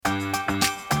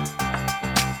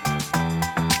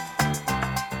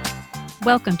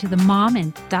Welcome to the Mom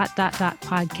and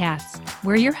podcast.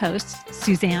 We're your hosts,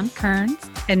 Suzanne Kearns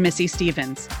and Missy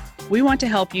Stevens. We want to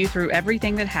help you through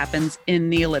everything that happens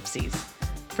in the ellipses,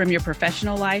 from your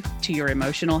professional life to your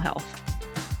emotional health.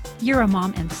 You're a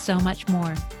mom and so much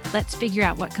more. Let's figure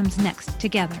out what comes next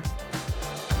together.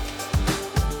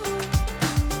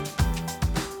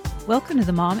 Welcome to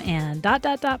the Mom and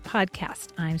podcast.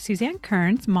 I'm Suzanne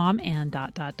Kearns, mom and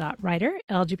writer,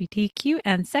 LGBTQ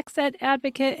and sex ed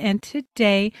advocate, and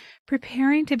today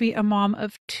preparing to be a mom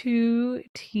of 2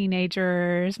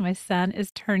 teenagers. My son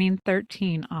is turning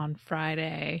 13 on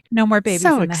Friday. No more babies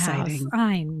in the house.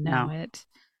 I know it.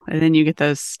 And then you get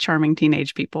those charming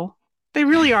teenage people. They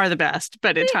really are the best,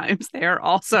 but at times they are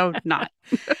also not.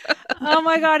 Oh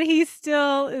my God, he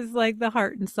still is like the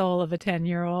heart and soul of a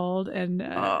 10-year-old. And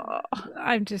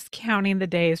I'm just counting the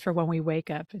days for when we wake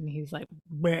up and he's like,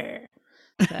 "Where?"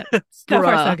 So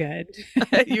far, so good.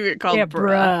 You get called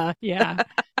bruh. Yeah.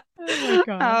 Oh my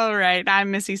God. All right.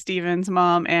 I'm Missy Stevens,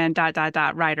 mom and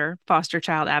writer, foster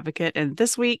child advocate. And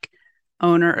this week,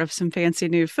 owner of some fancy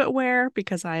new footwear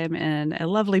because I am in a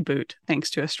lovely boot thanks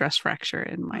to a stress fracture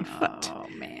in my foot. Oh,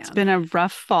 man. It's been a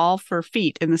rough fall for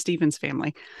feet in the Stevens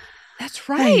family. That's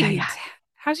right.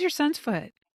 How's your son's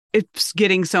foot? It's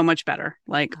getting so much better,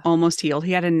 like almost healed.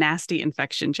 He had a nasty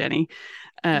infection, Jenny.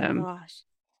 Oh my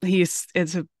gosh.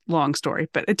 It's a long story,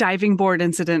 but a diving board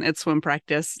incident at swim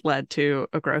practice led to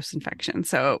a gross infection.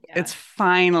 So It's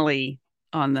finally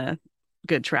on the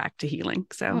good track to healing.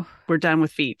 So we're done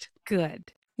with feet.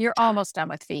 Good. You're almost done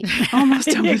with feet. Almost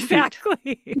done with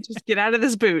exactly. feet. Just get out of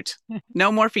this boot.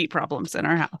 No more feet problems in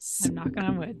our house. I'm knocking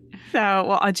on wood. So,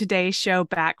 on today's show,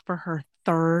 back for her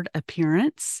 3rd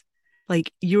appearance.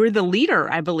 Like, you're the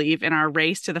leader, I believe, in our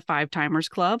race to the 5-Timers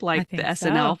Club, like the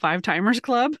SNL 5-Timers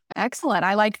Club. Excellent.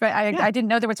 I didn't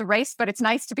know there was a race, but it's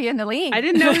nice to be in the lead. I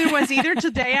didn't know there was either.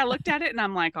 Today I looked at it and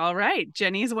I'm like, all right,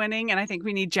 Jenny's winning. And I think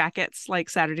we need jackets like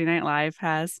Saturday Night Live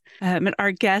has.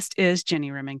 Our guest is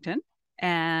Jenny Remington.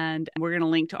 And we're going to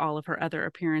link to all of her other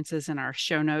appearances in our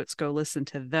show notes. Go listen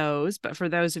to those. But for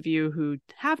those of you who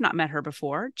have not met her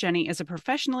before, Jenny is a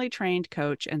professionally trained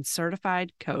coach and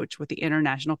certified coach with the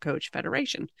International Coach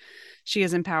Federation. She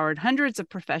has empowered hundreds of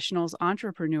professionals,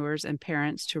 entrepreneurs, and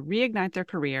parents to reignite their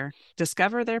career,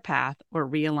 discover their path, or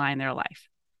realign their life.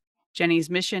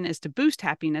 Jenny's mission is to boost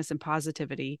happiness and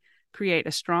positivity, create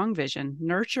a strong vision,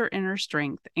 nurture inner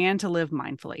strength, and to live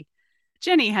mindfully.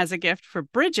 Jenny has a gift for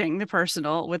bridging the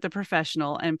personal with the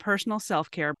professional, and personal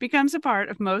self-care becomes a part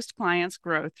of most clients'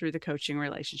 growth through the coaching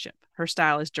relationship. Her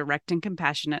style is direct and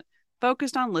compassionate,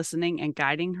 focused on listening and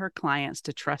guiding her clients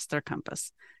to trust their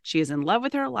compass. She is in love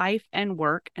with her life and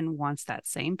work and wants that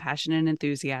same passion and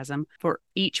enthusiasm for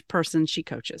each person she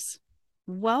coaches.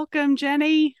 Welcome,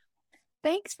 Jenny.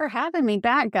 Thanks for having me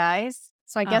back, guys.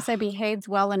 So I guess I behaved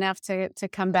well enough to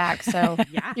come back. So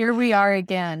Here we are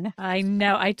again. I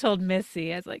know. I told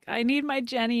Missy, I was like, I need my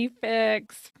Jenny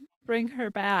fix. Bring her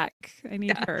back. I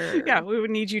need her. Yeah, we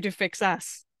would need you to fix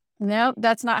us. Nope,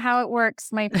 that's not how it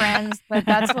works, my friends. But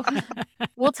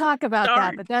we'll talk about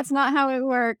that. But that's not how it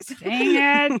works.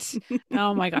 Dang it.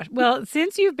 Oh my gosh. Well,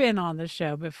 since you've been on the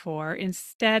show before,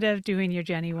 instead of doing your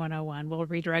Jenny 101, we'll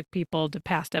redirect people to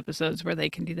past episodes where they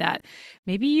can do that.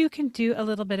 Maybe you can do a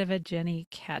little bit of a Jenny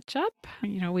catch up.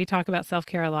 You know, we talk about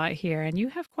self-care a lot here, and you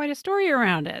have quite a story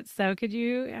around it. So could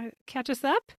you catch us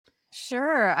up?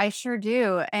 Sure, I sure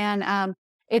do. And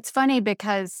it's funny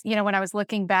because, when I was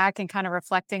looking back and kind of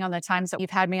reflecting on the times that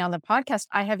you've had me on the podcast,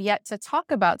 I have yet to talk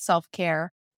about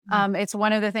self-care. It's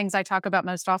one of the things I talk about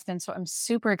most often. So I'm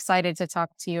super excited to talk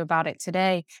to you about it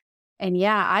today. And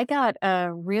I got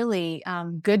a really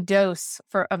good dose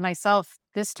of myself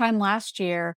this time last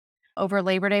year. Over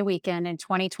Labor Day weekend in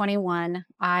 2021,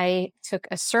 I took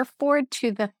a surfboard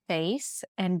to the face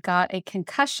and got a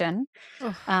concussion.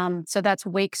 So that's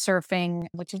wake surfing,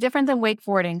 which is different than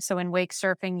wakeboarding. So in wake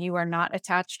surfing, you are not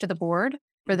attached to the board.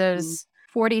 For those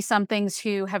 40-somethings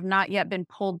who have not yet been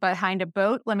pulled behind a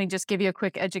boat, let me just give you a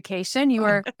quick education.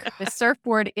 The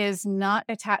surfboard is not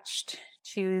attached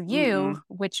to you,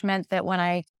 which meant that when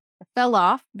I fell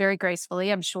off very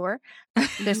gracefully, I'm sure,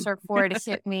 the surfboard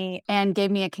hit me and gave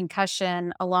me a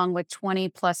concussion along with 20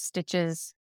 plus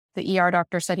stitches. The ER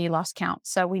doctor said he lost count.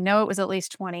 So we know it was at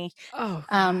least 20.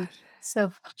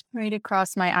 So right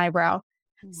across my eyebrow.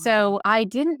 Wow. So I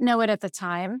didn't know it at the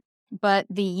time, but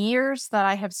the years that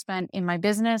I have spent in my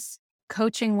business,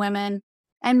 coaching women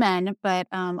and men, but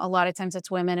a lot of times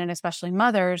it's women and especially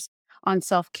mothers on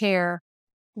self-care,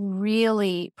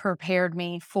 really prepared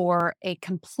me for a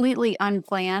completely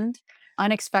unplanned,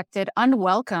 unexpected,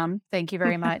 unwelcome, thank you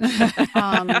very much,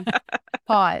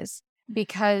 pause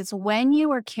because when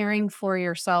you are caring for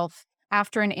yourself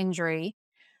after an injury,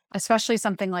 especially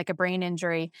something like a brain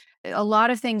injury, a lot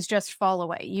of things just fall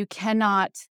away. You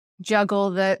cannot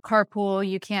juggle the carpool.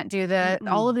 You can't do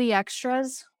all of the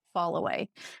extras fall away.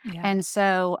 Yeah. And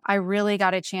so I really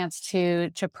got a chance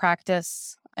to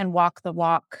practice and walk the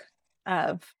walk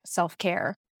of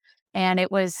self-care. And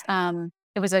it was a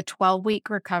 12-week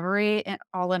recovery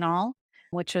all in all,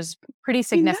 which was pretty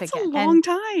significant. That's a long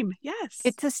time. Yes.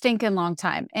 It's a stinking long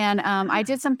time. And I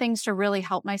did some things to really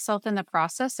help myself in the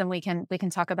process, and we can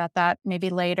talk about that maybe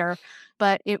later.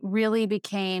 But it really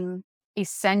became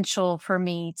essential for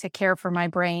me to care for my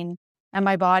brain and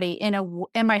my body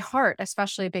and my heart,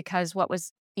 especially because what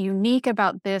was unique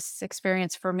about this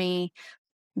experience for me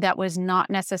that was not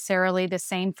necessarily the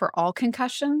same for all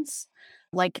concussions,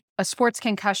 like a sports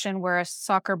concussion where a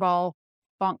soccer ball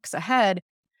bonks a head,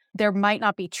 there might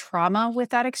not be trauma with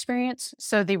that experience.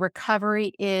 So the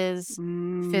recovery is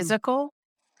physical.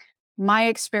 My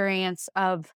experience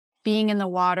of being in the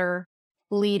water,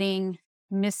 bleeding,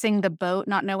 missing the boat,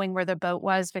 not knowing where the boat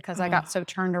was because I got so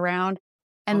turned around,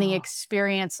 and the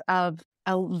experience of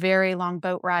a very long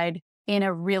boat ride in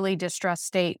a really distressed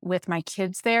state with my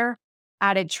kids there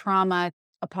added trauma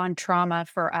upon trauma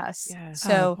for us. Yes.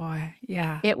 So boy.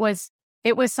 Yeah. it was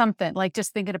something, like,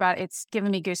 just thinking about it, it's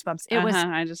giving me goosebumps. It was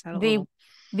I just had a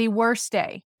the worst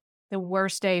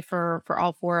day for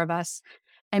all four of us.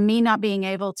 And me not being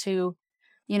able to,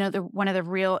 one of the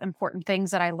real important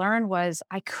things that I learned was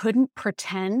I couldn't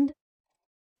pretend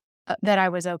that I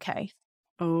was okay.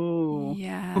 Oh,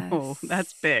 Yes.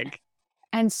 That's big.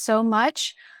 And so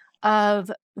much of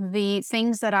the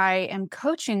things that I am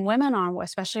coaching women on,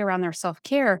 especially around their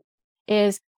self-care,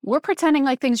 is we're pretending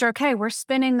like things are okay. We're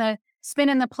spinning the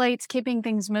plates, keeping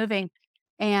things moving.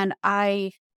 And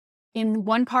in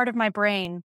one part of my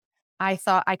brain, I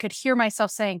thought I could hear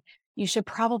myself saying, you should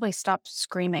probably stop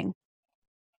screaming.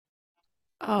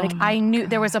 Like, I knew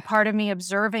there was a part of me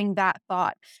observing that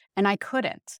thought, and I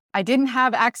couldn't. I didn't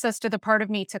have access to the part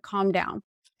of me to calm down.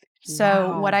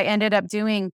 So what I ended up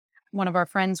doing, one of our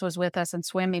friends was with us and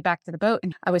swam me back to the boat,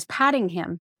 and I was patting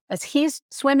him as he's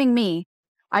swimming me.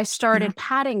 I started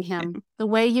patting him the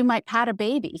way you might pat a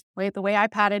baby, the way I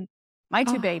patted my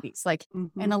two babies, like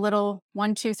in a little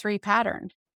 1, 2, 3 pattern.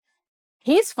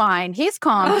 He's fine. He's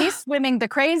calm. He's swimming the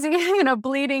crazy,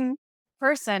 bleeding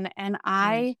person. And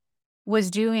I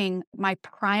was doing my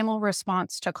primal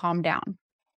response to calm down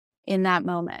in that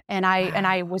moment. And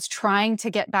I was trying to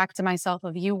get back to myself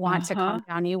of, you want to calm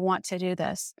down. You want to do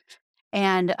this.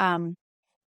 And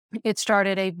it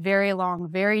started a very long,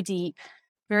 very deep,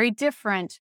 very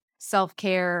different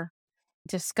self-care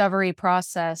discovery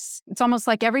process. It's almost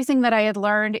like everything that I had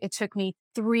learned, it took me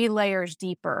 3 layers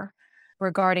deeper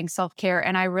regarding self-care.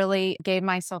 And I really gave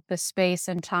myself the space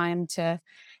and time to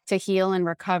heal and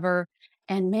recover.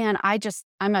 And man, I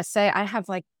must say, I have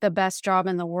like the best job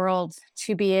in the world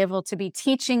to be able to be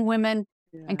teaching women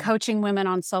and coaching women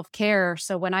on self-care.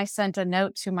 So when I sent a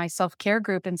note to my self-care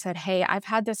group and said, hey, I've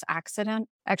had this accident,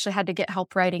 I actually had to get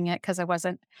help writing it because I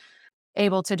wasn't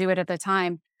able to do it at the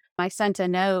time. I sent a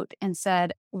note and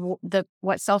said,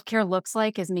 what self-care looks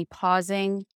like is me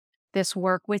pausing this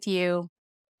work with you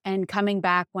and coming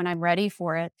back when I'm ready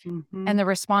for it. And the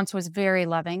response was very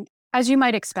loving, as you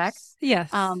might expect. Yes.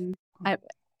 A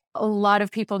lot of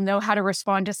people know how to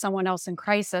respond to someone else in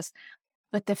crisis,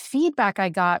 but the feedback I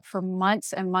got for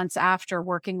months and months after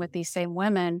working with these same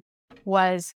women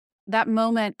was that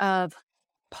moment of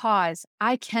pause.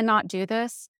 I cannot do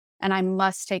this, and I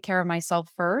must take care of myself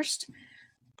first.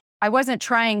 I wasn't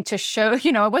trying to show,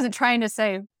 I wasn't trying to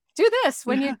say, do this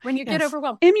when you get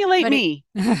overwhelmed. Emulate me.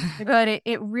 But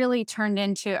it really turned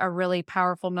into a really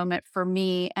powerful moment for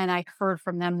me. And I heard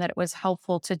from them that it was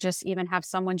helpful to just even have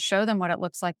someone show them what it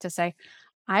looks like to say,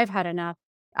 I've had enough.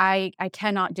 I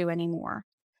cannot do anymore.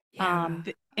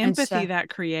 The empathy that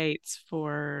creates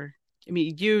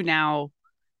you now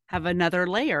have another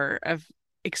layer of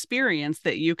experience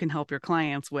that you can help your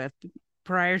clients with.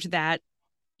 Prior to that,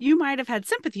 you might have had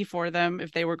sympathy for them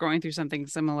if they were going through something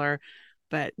similar.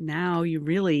 But now you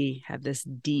really have this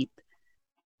deep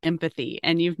empathy.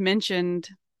 And you've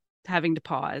mentioned having to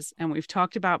pause. And we've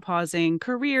talked about pausing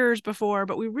careers before,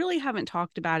 but we really haven't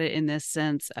talked about it in this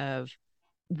sense of,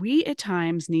 we at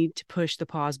times need to push the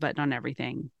pause button on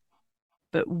everything.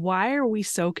 But why are we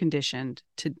so conditioned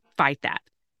to fight that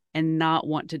and not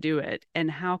want to do it? And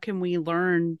how can we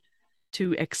learn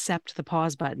to accept the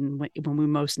pause button when we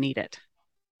most need it?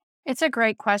 It's a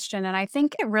great question. And I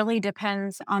think it really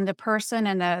depends on the person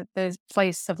and the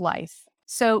place of life.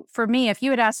 So for me, if you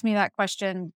had asked me that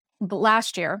question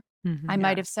last year, I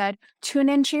might have said, tune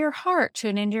into your heart,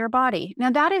 tune into your body.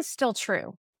 Now, that is still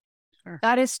true. Sure.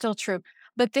 That is still true.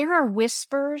 But there are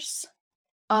whispers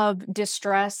of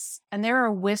distress and there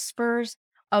are whispers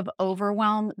of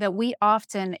overwhelm that we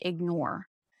often ignore.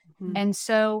 Mhm. And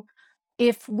so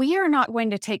if we are not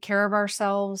going to take care of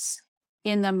ourselves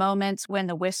in the moments when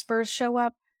the whispers show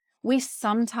up, we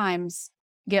sometimes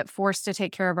get forced to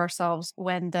take care of ourselves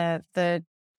when the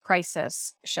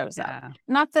crisis shows up. Yeah.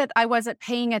 Not that I wasn't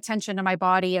paying attention to my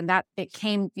body and that it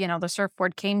came, the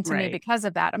surfboard came to me Right. because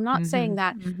of that. I'm not saying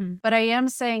that, Mhm. but I am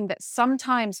saying that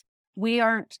sometimes we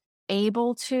aren't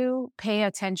able to pay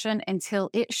attention until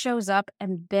it shows up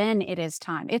and then it is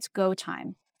time. It's go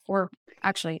time. Or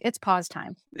actually, it's pause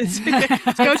time. It's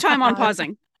go time on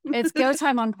pausing. It's go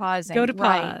time on pausing. Go to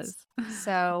right. pause.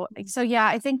 So yeah,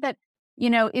 I think that,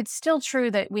 it's still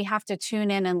true that we have to tune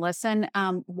in and listen.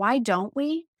 Why don't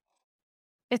we?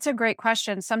 It's a great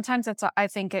question. Sometimes I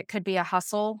think it could be a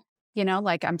hustle,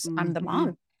 like I'm the Mhm.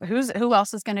 mom. Who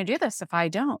else is going to do this if I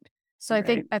don't? So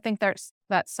Right. I think that's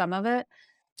some of it.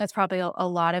 That's probably a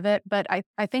lot of it. But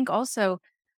I think also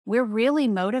we're really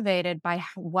motivated by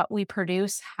what we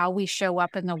produce, how we show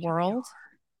up in the world.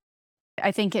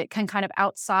 I think it can kind of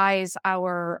outsize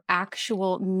our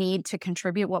actual need to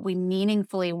contribute what we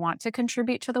meaningfully want to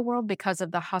contribute to the world because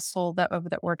of the hustle that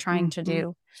we're trying to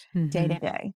do day to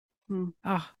day.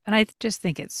 Oh, and I just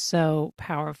think it's so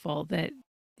powerful that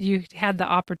you had the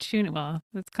opportunity. Well,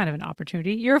 it's kind of an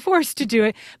opportunity. You're forced to do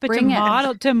it, but Bring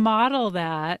it. to model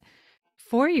that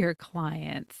for your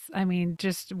clients. I mean,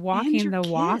 just walking your the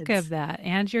walk kids. of that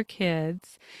and your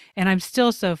kids. And I'm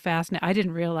still so fascinated. I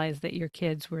didn't realize that your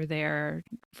kids were there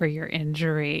for your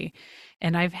injury.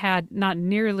 And I've had not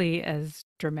nearly as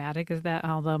dramatic as that,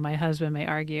 although my husband may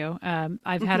argue.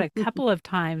 I've had a couple of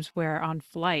times where on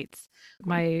flights,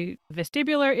 my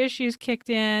vestibular issues kicked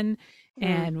in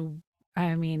and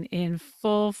I mean, in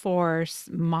full force,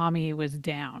 mommy was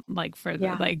down, like for the,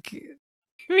 Yeah.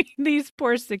 I mean, these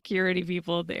poor security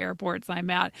people at the airports I'm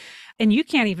at, and you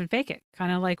can't even fake it.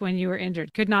 Kind of like when you were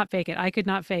injured, could not fake it. I could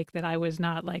not fake that I was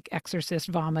not like exorcist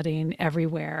vomiting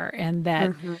everywhere and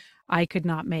that I could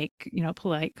not make,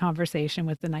 polite conversation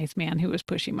with the nice man who was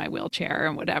pushing my wheelchair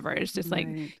and whatever. It's just like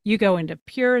Right. you go into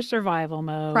pure survival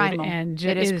mode Primal. and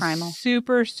It is is primal.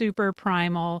 super, super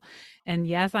primal. And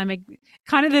yes, I'm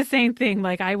kind of the same thing.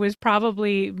 Like I was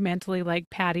probably mentally like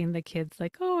patting the kids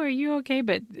like, oh, are you okay?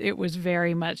 But it was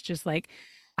very much just like,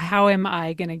 how am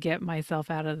I going to get myself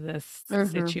out of this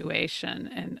situation?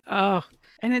 And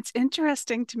And it's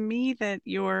interesting to me that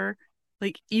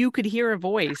you could hear a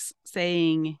voice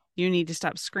saying you need to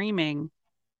stop screaming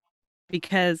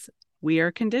because we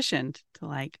are conditioned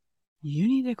to you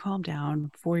need to calm down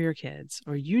for your kids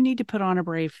or you need to put on a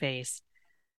brave face.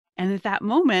 And at that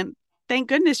moment, thank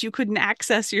goodness you couldn't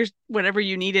access your whatever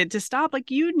you needed to stop. Like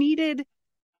you needed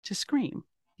to scream.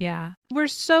 yeah, we're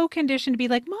so conditioned to be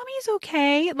like, mommy's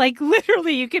okay. Like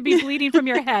literally you could be bleeding from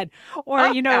your head or,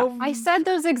 I said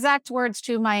those exact words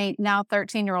to my now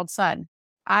 13-year-old son.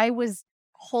 I was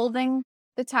holding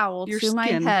the towel Your to my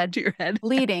skin head, to your head.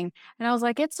 bleeding. And I was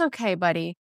like, it's okay,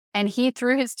 buddy. And he,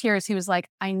 through his tears, he was like,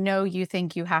 I know you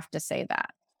think you have to say that,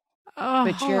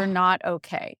 but you're not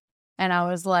okay. And I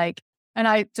was like, and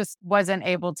I just wasn't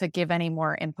able to give any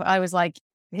more input. I was like,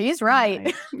 he's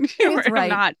right. He's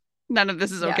right. None of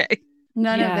this is Yeah. okay.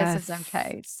 None of this is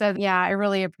okay. So yeah, I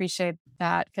really appreciate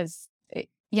that because,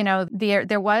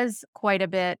 there was quite a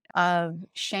bit of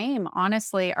shame,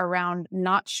 honestly, around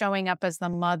not showing up as the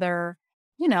mother,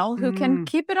 who can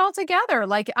keep it all together.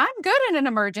 Like I'm good in an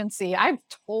emergency. I've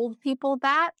told people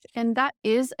that, and that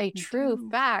is a true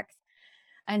fact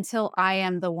until I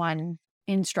am the one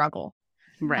in struggle.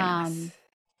 Right.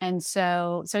 And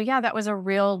so yeah, that was a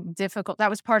real difficult, that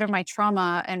was part of my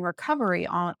trauma and recovery,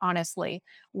 honestly,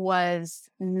 was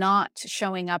not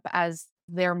showing up as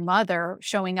their mother,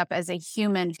 showing up as a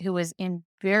human who was in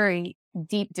very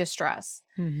deep distress.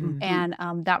 And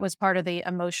that was part of the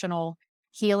emotional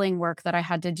healing work that I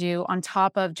had to do on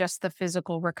top of just the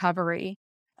physical recovery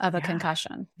of a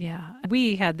concussion. Yeah.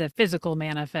 We had the physical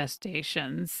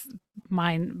manifestations,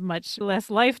 mine much less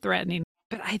life-threatening.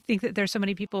 But I think that there's so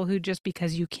many people who just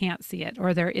because you can't see it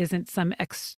or there isn't some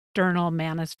external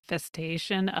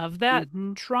manifestation of that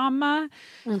trauma,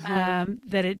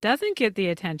 that it doesn't get the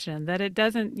attention, that it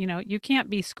doesn't, you can't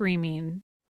be screaming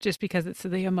just because it's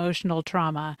the emotional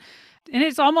trauma. And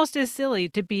it's almost as silly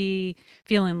to be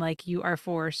feeling like you are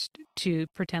forced to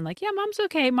pretend like, yeah, mom's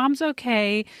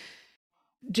okay.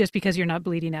 Just because you're not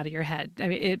bleeding out of your head. I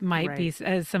mean, it might be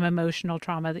as some emotional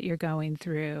trauma that you're going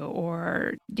through,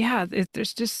 or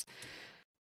there's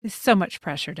so much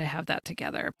pressure to have that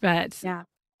together. But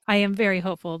I am very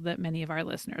hopeful that many of our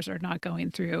listeners are not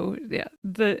going through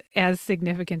the as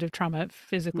significant of trauma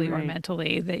physically or Right.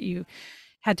 mentally that you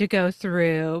had to go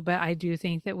through. But I do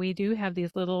think that we do have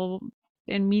these little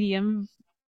and medium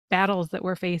battles that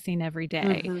we're facing every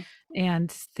day. Mhm.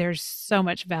 And there's so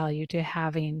much value to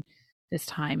having this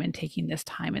time and taking this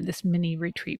time, and this mini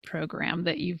retreat program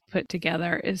that you've put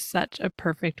together is such a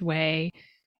perfect way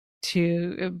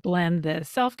to blend the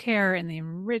self-care and the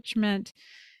enrichment.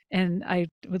 And I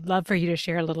would love for you to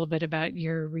share a little bit about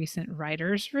your recent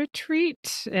writers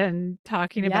retreat and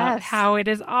talking about Yes. how it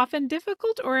is often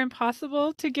difficult or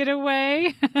impossible to get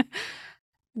away.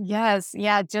 Yes.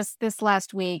 Yeah. Just this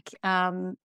last week.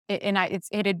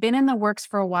 It had been in the works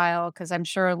for a while because I'm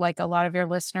sure, like a lot of your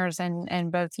listeners and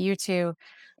both you two,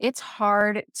 it's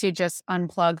hard to just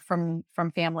unplug from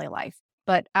family life.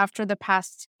 But after the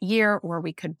past year, or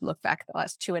we could look back the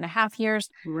last 2.5 years,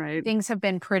 Right. things have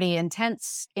been pretty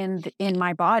intense in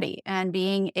my body. And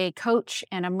being a coach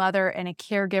and a mother and a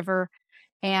caregiver,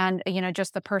 and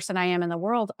just the person I am in the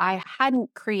world, I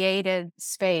hadn't created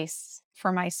space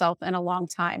for myself in a long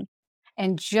time.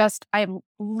 And just I'm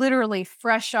literally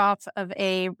fresh off of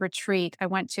a retreat I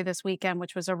went to this weekend,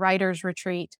 which was a writer's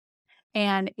retreat.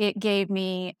 And it gave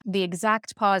me the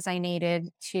exact pause I needed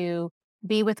to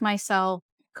be with myself,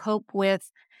 cope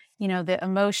with, the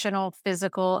emotional,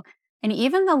 physical, and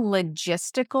even the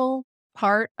logistical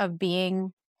part of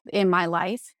being in my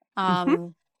life.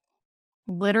 Mhm.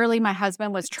 Literally, my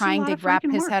husband was It's a trying lot to of wrap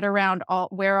freaking his work. head around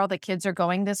where all the kids are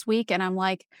going this week. And I'm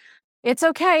like, it's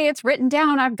okay. It's written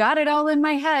down. I've got it all in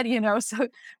my head. So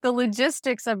the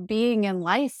logistics of being in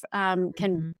life can,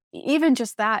 Mhm. even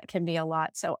just that can be a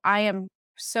lot. So I am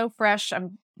so fresh.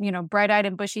 I'm, bright eyed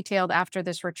and bushy tailed after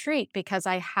this retreat because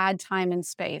I had time and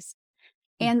space.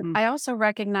 And Mhm. I also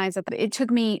recognize that it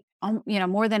took me,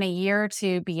 more than a year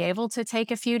to be able to take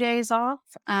a few days off.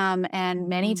 And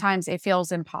many Mhm. times it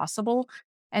feels impossible.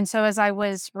 And so as I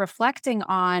was reflecting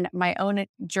on my own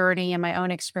journey and my own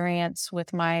experience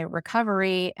with my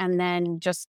recovery, and then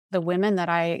just the women that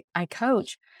I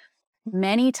coach,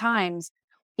 many times,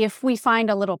 if we find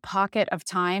a little pocket of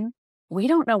time, we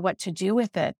don't know what to do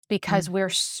with it because Mhm.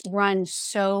 we're run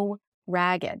so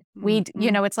ragged.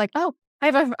 Mhm. It's like, oh,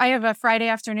 I have a Friday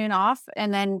afternoon off,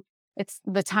 and then it's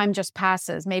the time just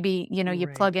passes. Maybe, you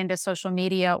Right. plug into social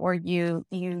media, or you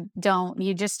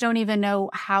just don't even know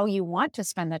how you want to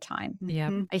spend the time.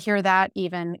 Yep. Mhm. I hear that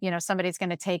even, somebody's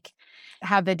going to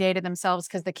have the day to themselves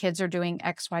because the kids are doing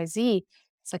XYZ.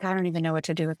 It's like, I don't even know what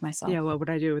to do with myself. Yeah, what would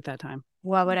I do with that time?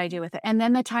 What would I do with it? And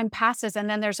then the time passes, and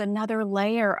then there's another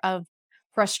layer of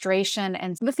frustration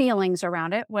and the feelings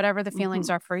around it, whatever the feelings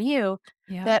Mhm. are for you,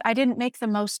 Yep. that I didn't make the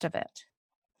most of it.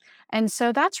 And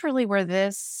so that's really where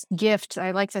this gift,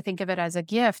 I like to think of it as a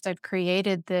gift. I've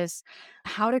created this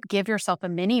how to give yourself a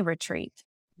mini retreat.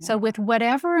 So, Yeah. with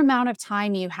whatever amount of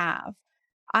time you have,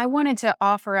 I wanted to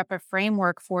offer up a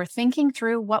framework for thinking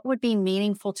through what would be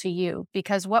meaningful to you.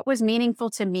 Because what was meaningful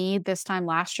to me this time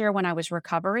last year when I was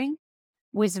recovering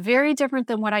was very different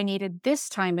than what I needed this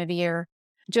time of year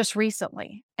just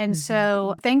recently. And Mhm.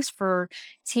 so thanks for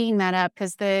teeing that up,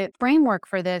 because the framework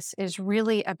for this is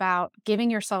really about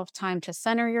giving yourself time to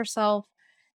center yourself,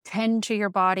 tend to your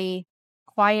body,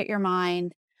 quiet your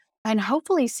mind, and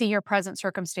hopefully see your present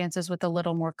circumstances with a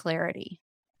little more clarity.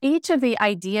 Each of the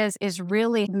ideas is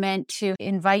really meant to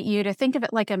invite you to think of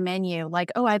it like a menu,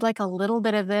 like, oh, I'd like a little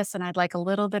bit of this and I'd like a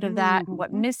little bit of that. And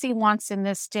what Mhm. Missy wants in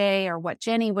this day, or what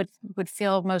Jenny would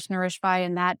feel most nourished by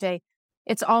in that day.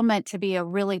 It's all meant to be a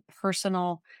really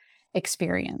personal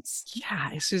experience.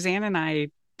 Yeah, Suzanne and I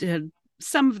did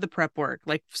some of the prep work,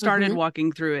 like started Hmm.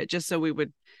 walking through it just so we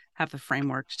would have the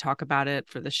framework to talk about it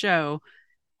for the show.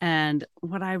 And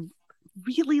what I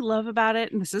really love about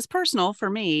it, and this is personal for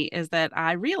me, is that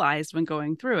I realized when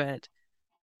going through it,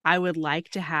 I would like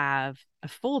to have a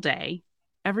full day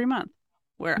every month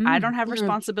where I Mm. don't have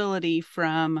responsibility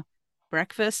from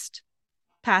breakfast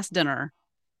past dinner.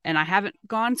 And I haven't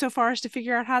gone so far as to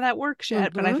figure out how that works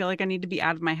yet, but I Hmm. feel like I need to be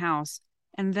out of my house.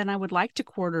 And then I would like to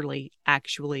quarterly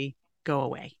actually go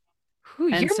away.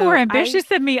 Whew, And you're more so ambitious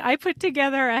than me. I put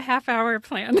together a half-hour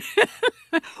plan.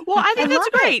 well, I I think that's love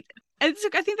it. great. I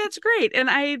think that's great. And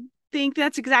I think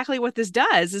that's exactly what this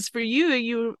does is for you,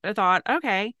 you thought,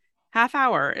 okay, half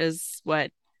hour is what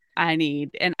I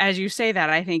need. And as you say that,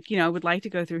 I think, I would like to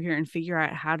go through here and figure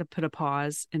out how to put a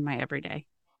pause in my everyday.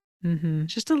 Hmm.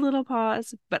 Just a little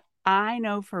pause. But I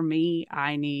know for me,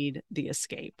 I need the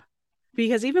escape.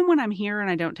 Because even when I'm here and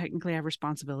I don't technically have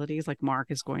responsibilities, like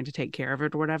Mark is going to take care of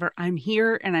it or whatever, I'm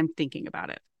here and I'm thinking about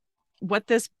it. what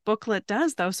this booklet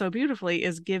does, though, so beautifully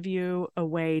is give you a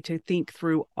way to think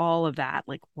through all of that.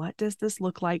 Like, what does this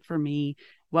look like for me?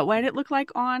 What might it look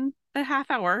like on a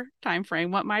half-hour time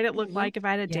frame? What might it look like if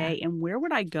I had a day? And where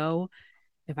would I go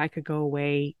if I could go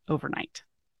away overnight?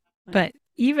 But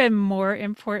even more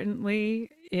importantly,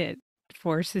 it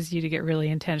forces you to get really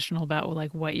intentional about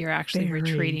like what you're actually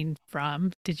retreating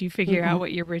from. Did you figure out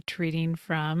what you're retreating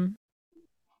from?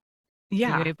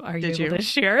 Yeah. Are you able to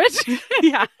share it?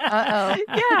 Yeah. Uh-oh.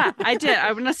 Yeah, I did.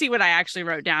 I'm going to see what I actually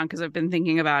wrote down because I've been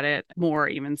thinking about it more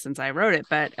even since I wrote it.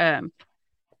 But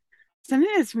something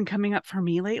that's been coming up for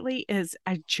me lately is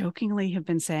I jokingly have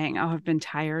been saying, oh, I've been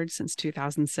tired since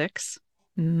 2006.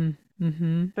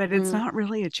 Mm-hmm. But it's not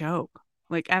really a joke.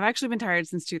 Like, I've actually been tired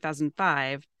since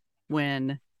 2005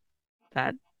 when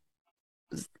that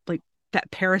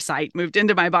parasite moved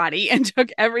into my body and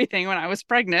took everything when I was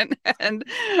pregnant. And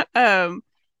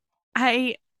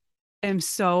I am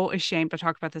so ashamed. I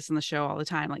talk about this in the show all the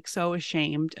time, like so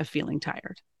ashamed of feeling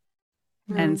tired.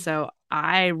 And so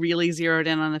I really zeroed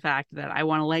in on the fact that I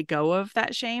want to let go of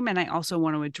that shame. And I also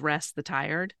want to address the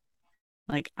tired.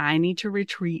 Like, I need to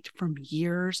retreat from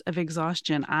years of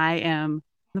exhaustion. I am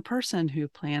the person who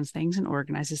plans things and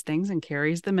organizes things and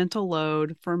carries the mental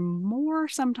load for more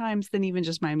sometimes than even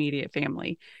just my immediate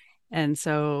family. And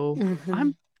so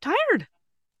I'm tired.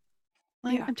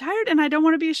 I'm tired, and I don't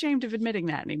want to be ashamed of admitting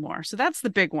that anymore. So that's the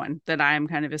big one that I'm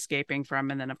kind of escaping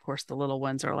from. And then, of course, the little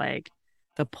ones are like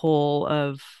the pull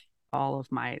of all of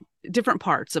my different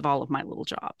parts of all of my little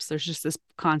jobs. There's just this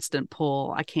constant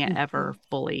pull. I can't ever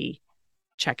fully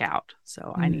check out.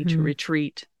 So I need to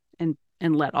retreat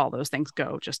and let all those things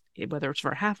go, just whether it's for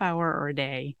a half hour or a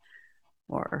day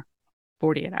or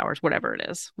 48 hours, whatever it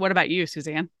is. What about you,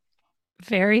 Suzanne?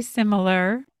 Very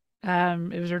similar.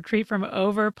 It was a retreat from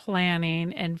over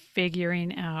planning and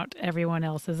figuring out everyone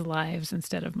else's lives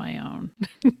instead of my own.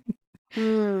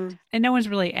 And no one's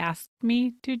really asked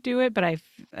me to do it, but I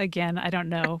don't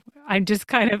know. I'm just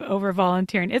kind of over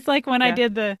volunteering. It's like when I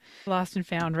did the lost and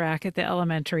found rack at the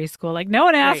elementary school. Like, no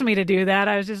one asked me to do that.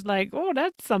 I was just like, oh,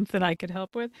 that's something I could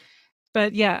help with.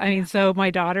 But yeah, I mean, so my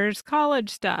daughter's college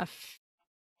stuff,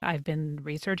 I've been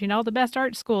researching all the best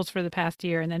art schools for the past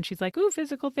year. And then she's like, ooh,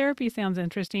 physical therapy sounds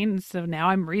interesting. And so now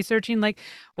I'm researching, like,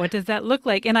 what does that look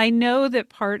like? And I know that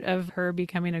part of her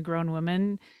becoming a grown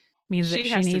woman means that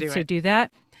she needs to do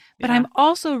that. But I'm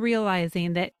also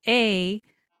realizing that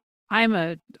I'm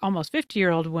a almost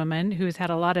 50-year-old woman who's had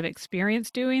a lot of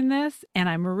experience doing this, and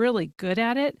I'm really good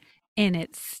at it, and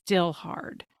it's still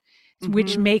hard,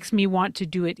 which makes me want to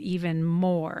do it even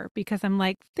more, because I'm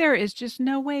like, there is just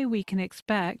no way we can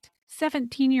expect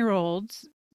 17-year-olds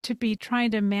to be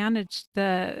trying to manage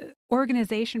the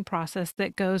organization process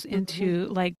that goes into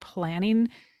like planning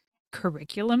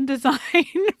curriculum design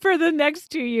for the next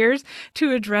 2 years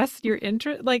to address your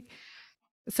interest. Like,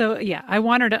 so yeah, I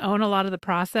want her to own a lot of the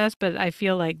process, but I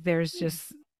feel like there's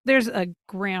a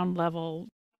ground level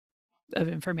of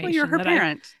information you're her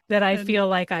parent. that I feel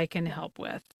like I can help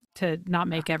with to not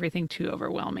make everything too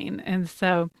overwhelming. And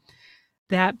so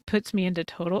that puts me into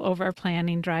total over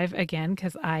planning drive again,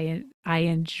 because I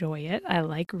enjoy it. I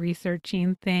like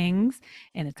researching things,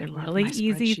 and it's a really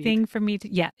easy thing for me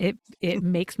to, it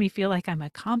makes me feel like I'm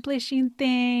accomplishing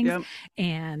things,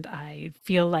 and I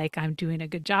feel like I'm doing a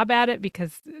good job at it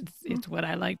because it's what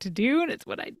I like to do, and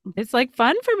it's like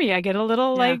fun for me. I get a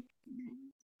little like,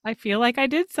 I feel like I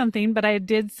did something, but I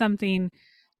did something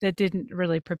that didn't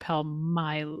really propel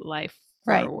my life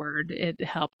forward. It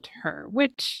helped her,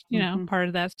 which, part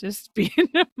of that's just being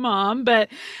a mom. But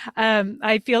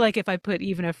I feel like if I put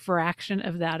even a fraction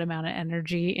of that amount of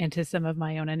energy into some of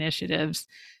my own initiatives,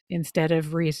 instead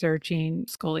of researching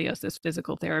scoliosis,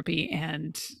 physical therapy,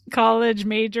 and college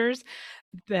majors,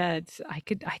 that I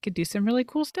could do some really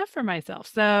cool stuff for myself.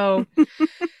 So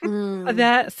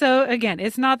so again,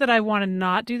 it's not that I want to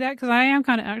not do that, because I am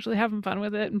kind of actually having fun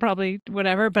with it and probably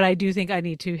whatever, but I do think I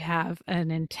need to have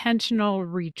an intentional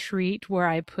retreat where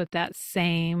I put that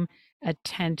same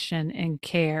attention and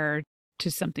care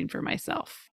to something for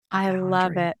myself. I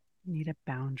love it. Need a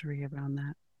boundary around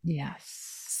that.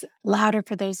 Yes. Louder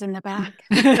for those in the back.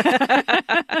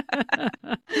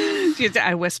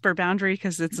 I whisper boundary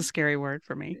because it's a scary word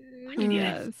for me.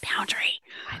 Yes. Boundary.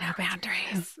 I know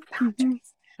boundaries.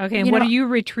 Okay. And what are you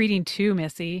retreating to,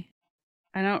 Missy?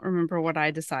 I don't remember what I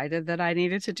decided that I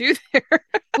needed to do there.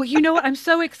 Well, you know what? I'm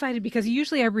so excited because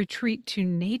usually I retreat to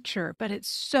nature, but it's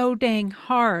so dang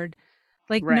hard.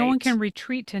 Like no one can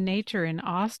retreat to nature in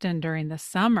Austin during the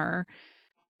summer.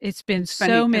 It's been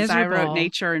so miserable. I wrote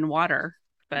nature and water.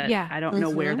 but I don't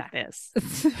know where that is.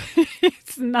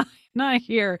 It's not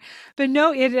here. But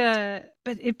no,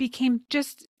 it became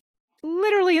just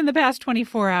literally in the past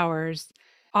 24 hours.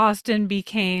 Austin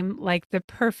became like the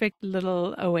perfect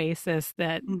little oasis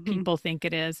that people think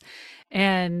it is.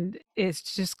 And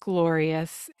it's just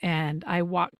glorious. And I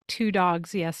walked 2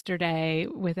 dogs yesterday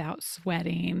without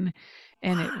sweating.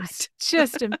 And it was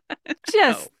just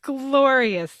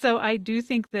glorious. So I do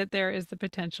think that there is the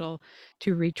potential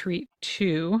to retreat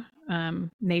to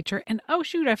nature. And oh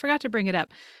shoot, I forgot to bring it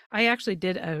up. I actually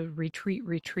did a retreat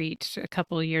a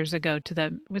couple of years ago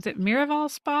to was it Miraval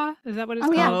Spa? Is that what it's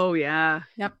called? Yeah. Oh yeah.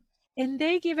 Yep. And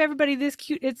they give everybody this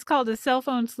it's called a cell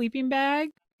phone sleeping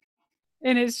bag.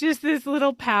 And it's just this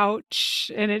little pouch,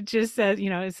 and it just says,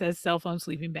 it says cell phone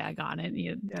sleeping bag on it.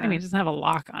 I mean, it doesn't have a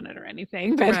lock on it or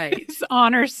anything, but it's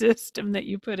honor system that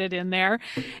you put it in there.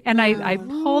 And I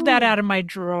pulled that out of my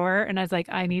drawer, and I was like,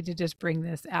 I need to just bring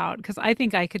this out because I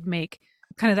think I could make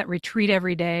kind of that retreat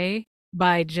every day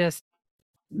by just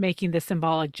making the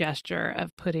symbolic gesture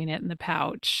of putting it in the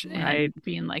pouch and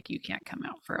being like, you can't come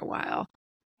out for a while.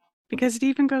 Because it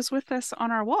even goes with us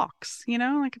on our walks,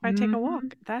 like if I take a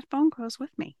walk, that phone goes with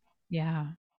me.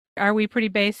 Yeah. Are we pretty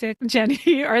basic,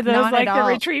 Jenny? Are those Not like at the all.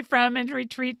 retreat from and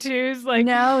retreat tos? Like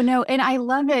No. And I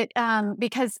love it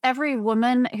because every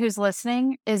woman who's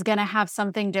listening is going to have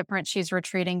something different she's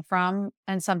retreating from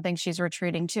and something she's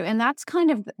retreating to. And that's kind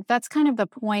of the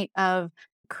point of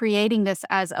creating this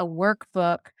as a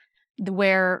workbook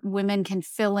where women can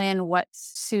fill in what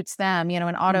suits them,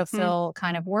 an autofill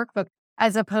kind of workbook,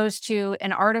 as opposed to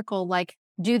an article like,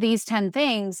 do these 10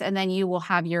 things, and then you will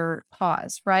have your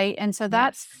pause, right? And so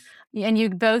and you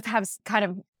both have kind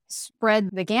of spread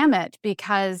the gamut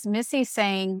because Missy's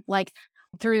saying, like,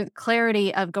 through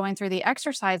clarity of going through the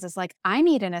exercises, like, I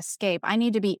need an escape. I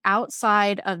need to be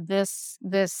outside of this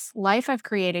life I've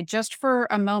created just for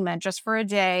a moment, just for a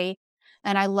day.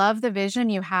 And I love the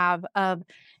vision you have of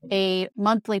a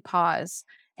monthly pause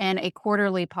and a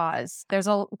quarterly pause. There's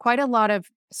quite a lot of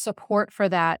support for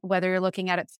that, whether you're looking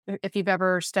at it, if you've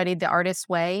ever studied the Artist's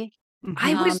Way.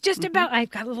 I was just I've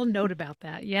got a little note about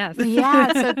that. Yes.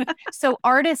 Yeah. So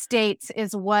artist dates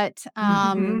is what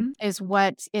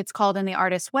it's called in the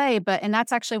Artist's Way. And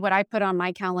that's actually what I put on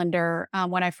my calendar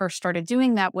when I first started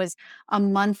doing that, was a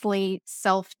monthly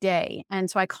self day. And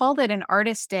so I called it an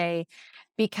Artist Day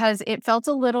because it felt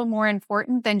a little more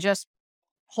important than just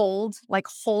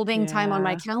holding time on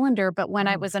my calendar. But when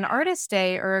it was an artist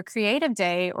day or a creative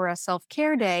day or a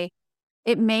self-care day,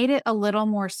 it made it a little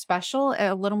more special,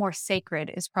 a little more sacred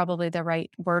is probably the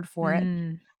right word for it.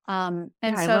 I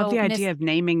love the idea of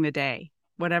naming the day,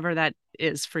 whatever that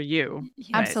is for you.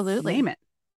 Absolutely. Name it.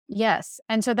 Yes.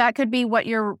 And so that could be what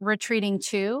you're retreating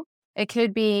to. It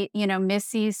could be,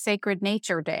 Missy's Sacred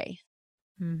Nature Day.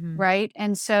 Right.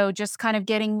 And so just kind of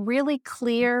getting really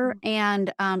clear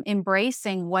and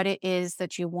embracing what it is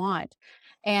that you want.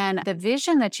 And the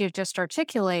vision that you've just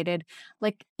articulated,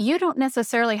 like, you don't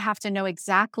necessarily have to know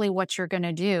exactly what you're going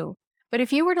to do. But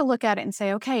if you were to look at it and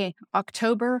say, okay,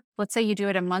 October, let's say you do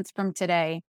it a month from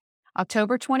today,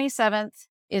 October 27th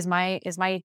is my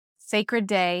sacred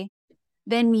day,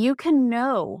 then you can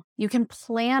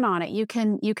plan on it. You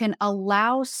can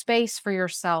allow space for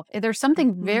yourself. There's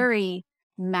something very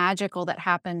magical that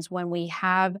happens when we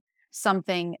have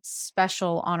something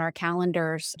special on our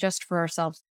calendars just for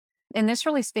ourselves. And this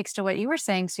really speaks to what you were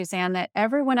saying, Suzanne, that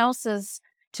everyone else's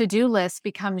to-do list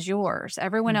becomes yours.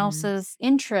 Everyone else's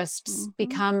interests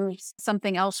becomes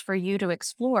something else for you to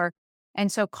explore.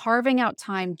 And so carving out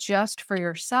time just for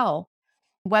yourself,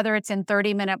 whether it's in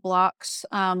 30-minute blocks,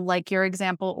 like your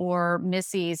example, or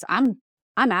Missy's, I'm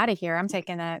out of here. I'm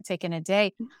taking a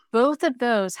day. Both of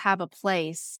those have a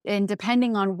place. And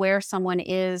depending on where someone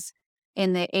is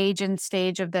in the age and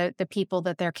stage of the people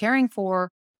that they're caring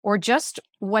for, or just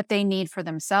what they need for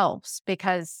themselves,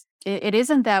 because it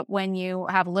isn't that when you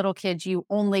have little kids, you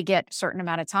only get a certain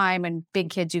amount of time, and big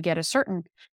kids, you get a certain.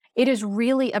 It is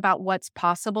really about what's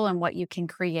possible and what you can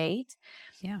create.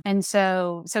 Yeah. And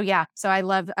so I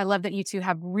love that you two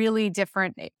have really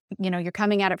different, you're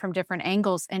coming at it from different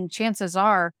angles. And chances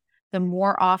are, the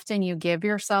more often you give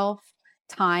yourself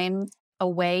time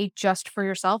away just for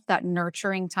yourself, that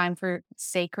nurturing time, for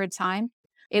sacred time,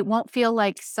 it won't feel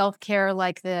like self-care,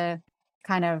 like the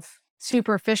kind of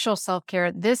superficial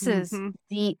self-care. This is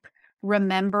deep,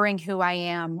 remembering who I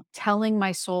am, telling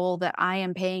my soul that I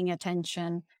am paying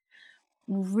attention,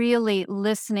 really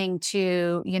listening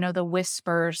to, the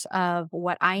whispers of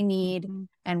what I need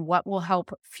and what will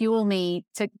help fuel me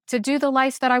to do the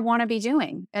life that I want to be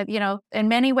doing. In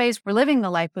many ways, we're living the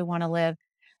life we want to live,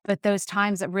 but those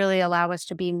times that really allow us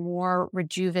to be more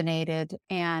rejuvenated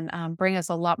and bring us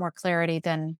a lot more clarity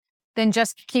than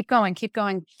just keep going, keep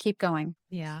going, keep going.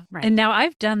 Yeah. Right. And now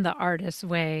I've done the Artist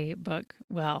Way book,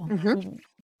 Mhm.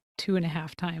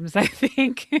 2.5 times, I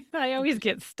think. I always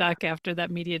get stuck after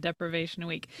that media deprivation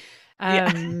week.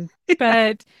 Yeah.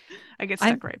 But I get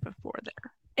I'm stuck right before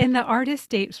there. and the artist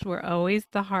dates were always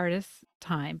the hardest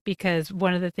time because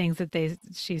one of the things that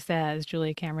she says,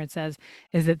 Julia Cameron says,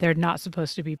 is that they're not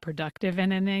supposed to be productive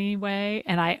in any way.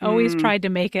 And I always Mm, tried to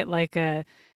make it like a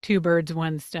two birds,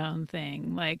 one stone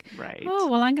thing. Like, right. oh,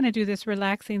 well, I'm going to do this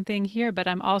relaxing thing here, but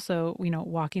I'm also,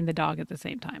 walking the dog at the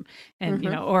same time. And,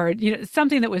 Mhm. or,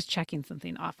 something that was checking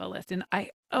something off a list. And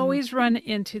I always run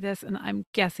into this, and I'm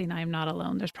guessing I'm not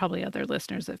alone. There's probably other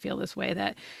listeners that feel this way,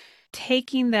 that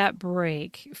taking that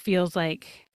break it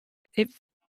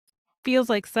feels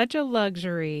like such a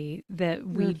luxury that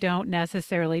we Mm. don't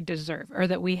necessarily deserve or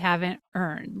that we haven't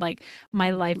earned. Like,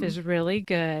 my life Mhm. is really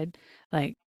good.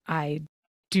 Like, I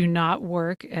do not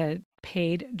work a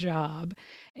paid job.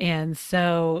 And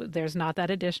so there's not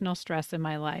that additional stress in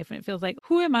my life. And it feels like,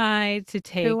 who am I to Who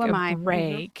take am a I? Mhm.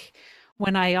 break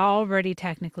when I already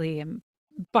technically am,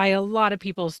 by a lot of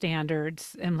people's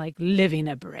standards, am like living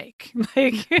a break.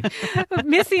 Like,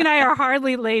 Missy and I are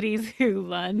hardly ladies who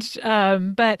lunch.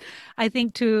 But I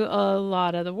think to a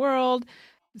lot of the world,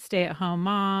 stay-at-home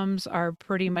moms are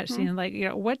pretty much Mhm. seen like,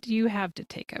 what do you have to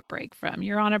take a break from?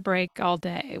 You're on a break all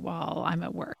day while I'm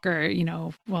at work, or,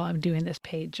 while I'm doing this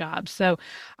paid job. So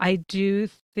I do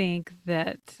think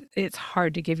that it's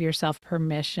hard to give yourself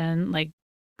permission, like,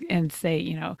 and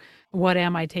say, what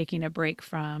am I taking a break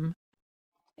from?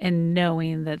 And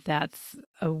knowing that that's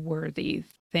a worthy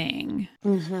thing.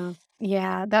 Mhm.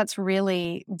 Yeah, that's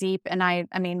really deep. And I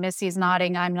mean, Missy's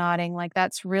nodding, I'm nodding. Like,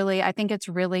 that's really, I think it's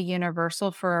really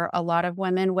universal for a lot of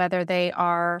women, whether they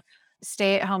are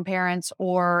stay-at-home parents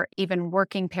or even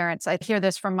working parents. I hear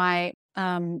this from my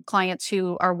clients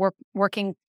who are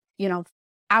working, you know,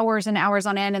 hours and hours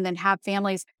on end and then have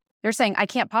families. They're saying, I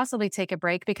can't possibly take a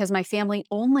break because my family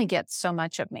only gets so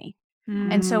much of me.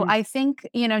 And so Mm, I think,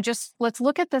 just let's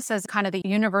look at this as kind of the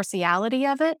universality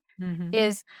of it Mm-hmm.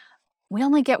 is we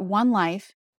only get one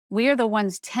life. We are the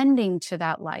ones tending to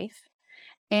that life.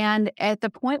 And at the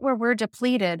point where we're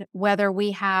depleted, whether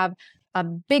we have a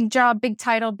big job, big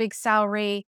title, big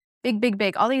salary,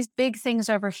 big, all these big things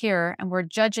over here, and we're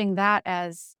judging that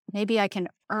as maybe I can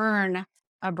earn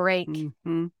a break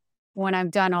mhm. when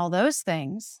I've done all those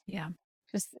things. Yeah.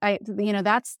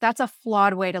 That's a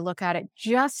flawed way to look at it.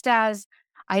 Just as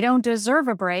I don't deserve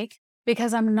a break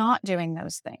because I'm not doing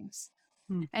those things.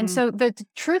 And Mhm. so the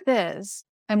truth is,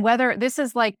 and whether this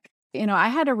is like, I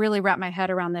had to really wrap my head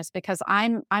around this because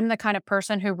I'm the kind of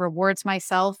person who rewards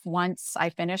myself once I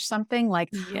finish something, like,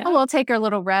 oh, Yeah. I'll take a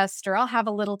little rest or I'll have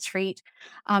a little treat.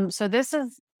 So this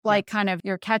is Yeah. like kind of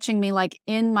you're catching me like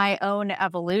in my own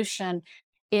evolution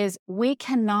is we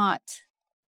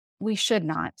should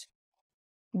not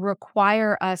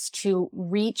require us to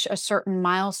reach a certain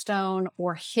milestone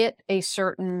or hit a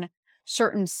certain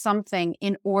something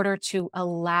in order to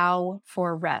allow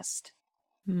for rest.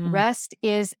 Mm. Rest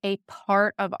is a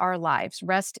part of our lives.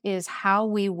 Rest is how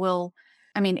we will,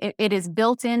 it is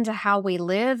built into how we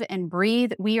live and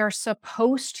breathe. We are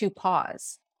supposed to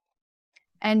pause.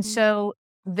 And Mm, so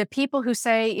the people who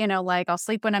say, like, I'll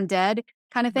sleep when I'm dead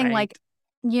kind of thing, like,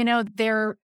 right.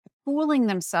 they're fooling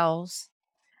themselves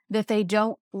that they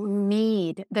don't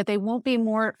need, that they won't be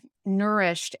more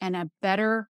nourished and a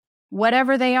better,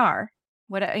 whatever they are,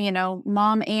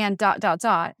 mom and dot, dot,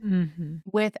 dot, Mm-hmm.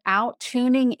 without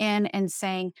tuning in and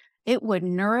saying, it would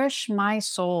nourish my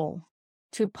soul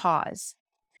to pause.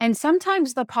 And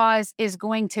sometimes the pause is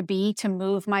going to be to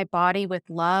move my body with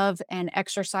love and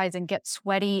exercise and get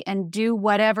sweaty and do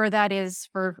whatever that is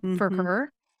for Mhm.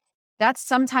 her. That's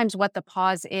sometimes what the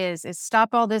pause is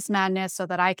stop all this madness so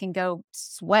that I can go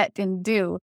sweat and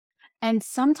do. And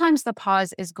sometimes the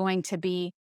pause is going to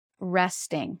be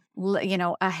resting,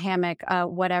 a hammock,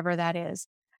 whatever that is.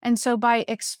 And so by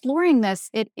exploring this,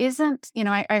 it isn't,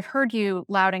 I heard you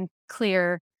loud and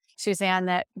clear, Suzanne,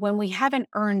 that when we haven't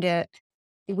earned it,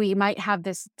 we might have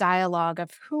this dialogue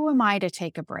of who am I to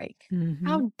take a break? Mm-hmm.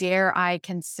 How dare I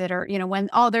consider,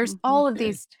 there's Mhm. all of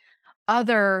these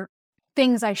other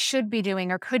things I should be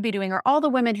doing or could be doing, or all the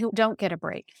women who don't get a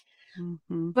break.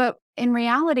 Mhm. But in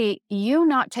reality, you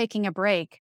not taking a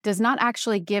break does not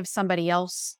actually give somebody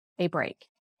else a break.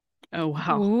 Oh,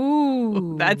 wow.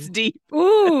 Ooh. That's deep.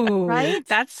 Ooh. Right?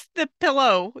 That's the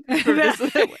pillow.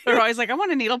 We're always like, I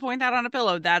want a needlepoint that on a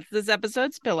pillow. That's this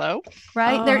episode's pillow.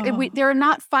 Right. Oh. There are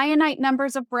not finite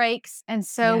numbers of breaks. And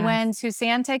so Yes. when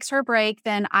Suzanne takes her break,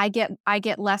 then I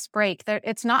get less break.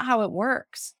 It's not how it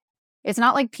works. It's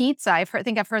not like pizza. I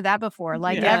think I've heard that before.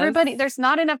 Like Yes. everybody, there's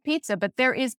not enough pizza, but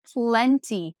there is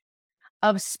plenty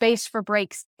of space for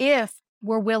breaks if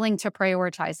we're willing to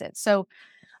prioritize it. So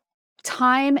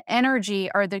time, energy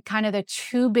are the kind of the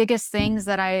two biggest things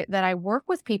that I work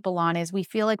with people on is we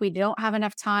feel like we don't have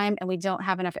enough time and we don't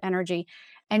have enough energy.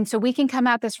 And so we can come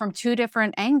at this from two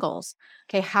different angles.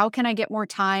 Okay, how can I get more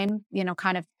time?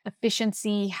 Kind of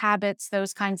efficiency, habits,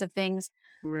 those kinds of things,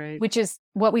 Right. which is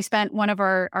what we spent one of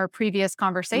our previous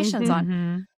conversations on.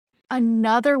 Mhm.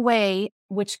 Another way,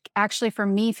 which actually for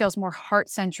me feels more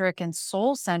heart-centric and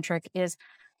soul-centric, is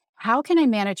how can I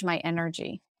manage my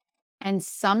energy? And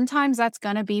sometimes that's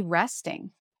going to be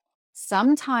resting.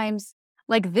 Sometimes,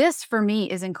 like this for me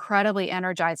is incredibly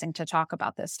energizing to talk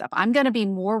about this stuff. I'm going to be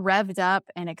more revved up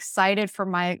and excited for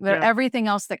everything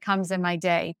else that comes in my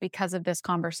day because of this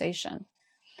conversation.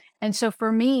 And so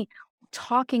for me,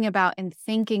 talking about and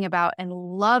thinking about and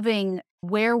loving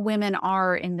where women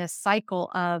are in this cycle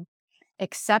of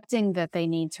accepting that they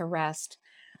need to rest,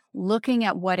 looking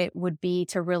at what it would be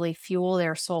to really fuel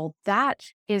their soul, that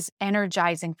is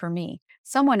energizing for me.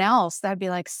 Someone else, that'd be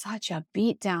like such a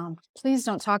beatdown. Please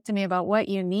don't talk to me about what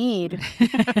you need,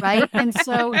 right? And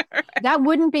so that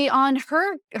wouldn't be on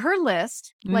her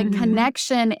list. Like Mhm.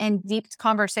 connection and deep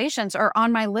conversations are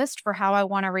on my list for how I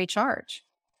want to recharge.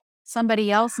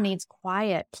 Somebody else needs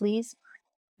quiet, please.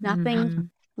 Nothing, Mhm.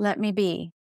 let me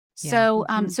be. Yeah. So,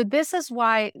 Mhm. so this is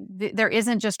why there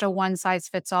isn't just a one size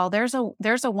fits all. There's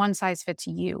a one size fits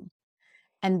you,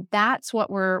 and that's what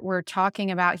we're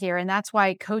talking about here. And that's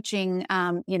why coaching,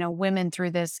 women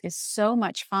through this is so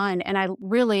much fun. And I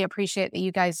really appreciate that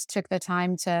you guys took the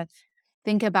time to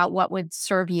think about what would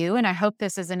serve you. And I hope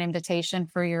this is an invitation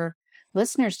for your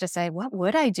listeners to say, what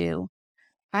would I do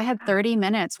if I had 30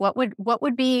 minutes? What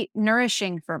would be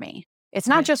nourishing for me? It's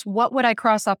not Yeah. just what would I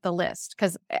cross off the list,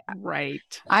 because Right.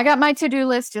 I got my to-do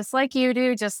list just like you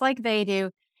do, just like they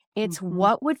do. It's Mhm.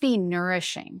 what would be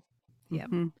nourishing. Yep.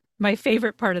 Mhm. My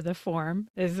favorite part of the form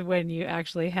is when you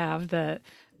actually have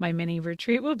my mini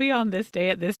retreat will be on this day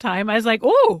at this time. I was like,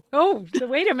 oh, so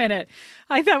wait a minute.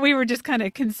 I thought we were just kind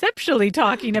of conceptually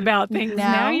talking about things.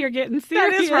 Now No. you're getting That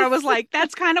serious. is where I was like,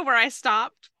 that's kind of where I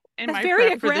stopped in That's my very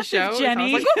prep for the aggressive, show. So I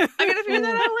Jenny. was like, oh, I gotta figure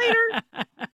that out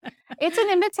later. It's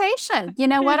an invitation. You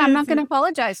know what? It I'm not is. going to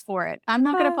apologize for it. I'm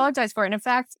not going to apologize for it. And in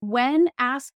fact, when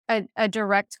asked a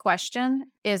direct question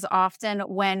is often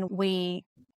when we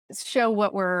show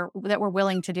that we're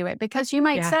willing to do it, because you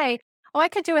might Yeah. say, oh, I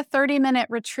could do a 30-minute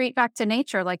retreat back to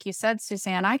nature. Like you said,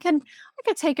 Suzanne, I could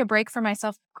take a break for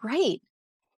myself. Great.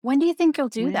 When do you think you'll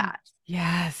do When? that?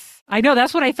 Yes. I know.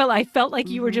 That's what I felt. I felt like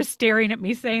you were Mhm. just staring at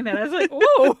me saying that. I was like,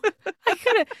 oh,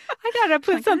 I gotta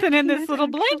put Like, something I in this can't little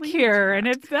blank actually here. do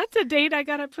And that's a date I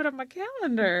gotta put on my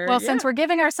calendar. Well, Yeah. since we're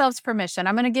giving ourselves permission,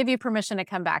 I'm going to give you permission to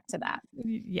come back to that.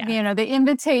 Yeah. The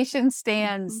invitation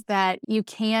stands Mhm. that you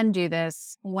can do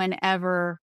this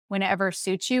whenever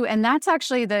suits you. And that's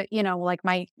actually like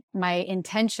my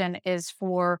intention is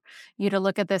for you to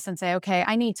look at this and say, okay,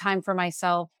 I need time for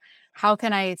myself. How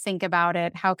can I think about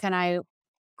it? How can I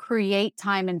create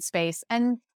time and space?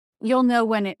 And you'll know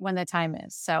when the time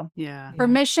is. So Yeah.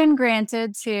 permission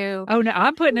granted to Oh no,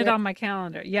 I'm putting it Yeah. on my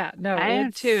calendar. Yeah, no, I am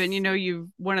it's too.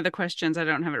 And one of the questions, I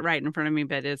don't have it right in front of me,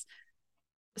 but is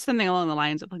something along the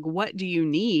lines of like, what do you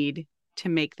need to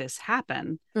make this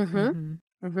happen? Mhm.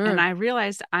 And I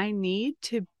realized I need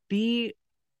to be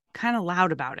kind of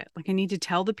loud about it. Like I need to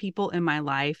tell the people in my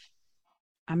life,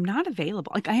 I'm not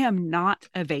available. Like I am not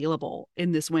available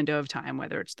in this window of time,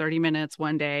 whether it's 30 minutes,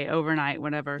 one day, overnight,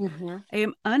 whatever. I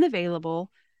am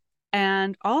unavailable.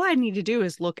 And all I need to do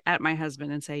is look at my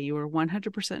husband and say, you are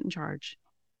 100% in charge,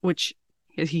 which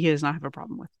he does not have a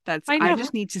problem with. I know. I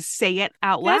just need to say it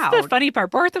out That's loud. the funny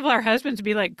part. Both of our husbands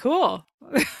be like, cool.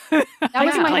 That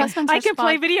was my husband's I can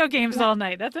play response. video games Yeah. all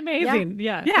night. That's amazing.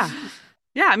 Yeah. Yeah.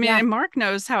 Yeah. I mean, Yeah. and Mark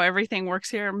knows how everything works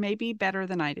here, maybe better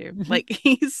than I do. Mhm. Like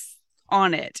he's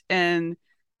on it. And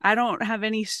I don't have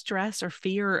any stress or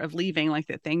fear of leaving, like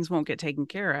that things won't get taken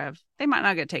care of. They might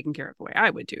not get taken care of the way I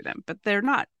would do them, but they're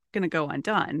not going to go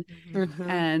undone.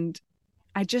 And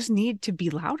I just need to be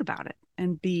loud about it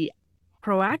and be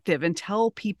proactive and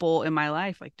tell people in my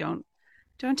life, like, don't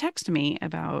text me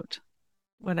about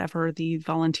whatever the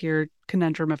volunteer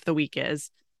conundrum of the week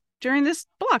is during this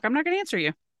block. I'm not going to answer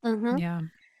you. Mhm. Yeah.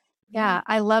 Yeah,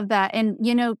 I love that. And,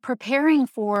 preparing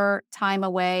for time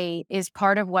away is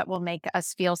part of what will make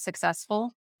us feel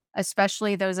successful,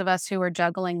 especially those of us who are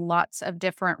juggling lots of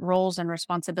different roles and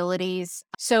responsibilities.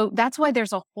 So that's why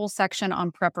there's a whole section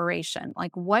on preparation.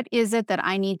 Like, what is it that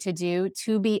I need to do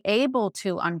to be able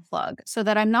to unplug so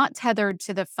that I'm not tethered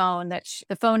to the phone, that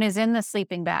the phone is in the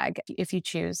sleeping bag if you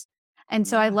choose. And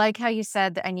so I Yeah. like how you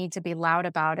said that I need to be loud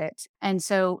about it. And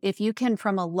so if you can,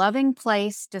 from a loving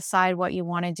place, decide what you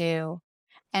want to do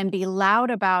and be loud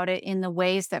about it in the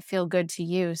ways that feel good to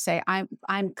you. Say,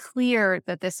 I'm clear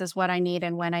that this is what I need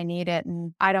and when I need it.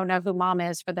 And I don't know who mom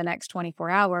is for the next 24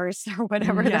 hours or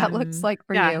whatever Yeah. that looks like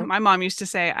for Yeah. you. My mom used to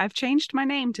say, I've changed my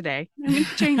name today. I'm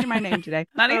changing my name today.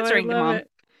 Not Oh, I answering to love mom.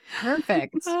 it.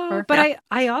 Perfect. Oh, Perfect. but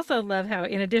I also love how,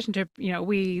 in addition to,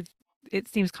 it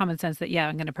seems common sense that, yeah,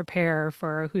 I'm going to prepare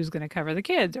for who's going to cover the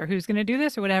kids or who's going to do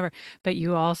this or whatever. But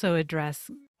you also address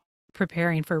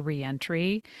preparing for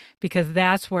reentry, because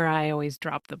that's where I always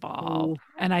drop the ball. Ooh,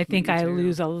 And I think me I too.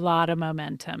 lose a lot of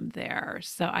momentum there.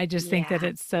 So I just think that Yeah.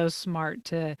 it's so smart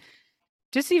to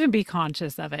just even be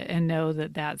conscious of it and know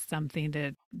that that's something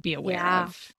to be aware Yeah.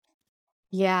 of.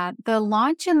 Yeah, the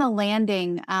launch and the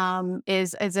landing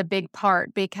is a big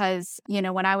part because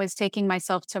when I was taking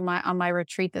myself to my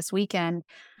retreat this weekend,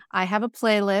 I have a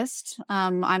playlist.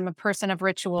 I'm a person of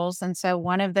rituals, and so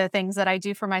one of the things that I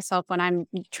do for myself when I'm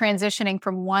transitioning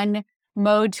from one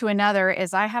mode to another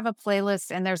is I have a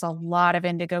playlist, and there's a lot of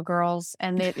Indigo Girls,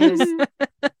 and it is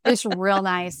it's real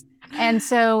nice. And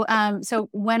so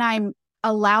when I'm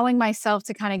allowing myself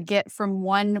to kind of get from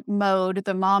one mode,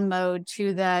 the mom mode,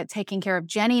 to the taking care of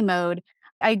Jenny mode,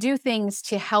 I do things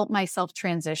to help myself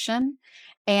transition.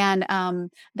 And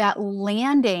that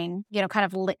landing,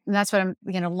 kind of, that's what I'm,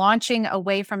 launching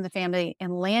away from the family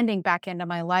and landing back into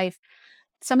my life.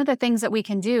 Some of the things that we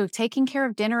can do, taking care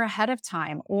of dinner ahead of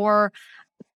time, or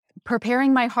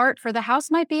preparing my heart for the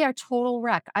house might be a total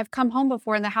wreck. I've come home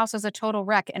before and the house is a total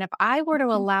wreck. And if I were to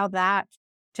allow that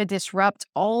to disrupt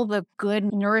all the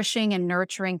good, nourishing and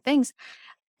nurturing things,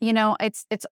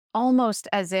 it's almost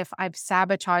as if I've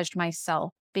sabotaged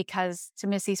myself because, to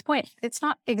Missy's point, it's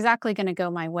not exactly going to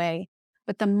go my way.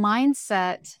 But the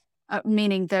mindset,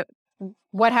 meaning that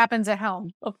what happens at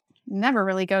home, never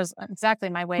really goes exactly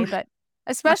my way, but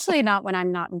especially not when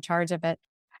I'm not in charge of it.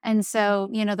 And so,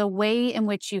 the way in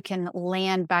which you can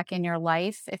land back in your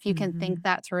life, if you can think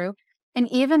that through, and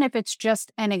even if it's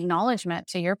just an acknowledgement,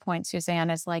 to your point, Suzanne,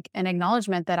 is like an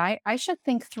acknowledgement that I should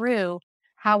think through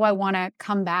how I want to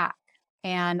come back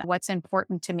and what's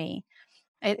important to me.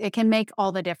 It can make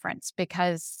all the difference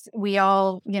because we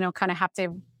all, kind of have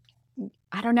to,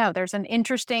 I don't know, there's an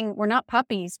interesting, we're not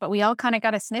puppies, but we all kind of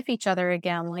got to sniff each other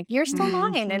again. Like, you're still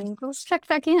mine, and let's check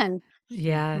back in.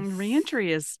 Yes.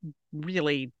 Reentry is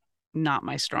really not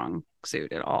my strong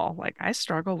suit at all. Like, I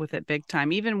struggle with it big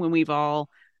time, even when we've all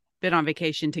been on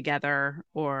vacation together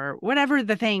or whatever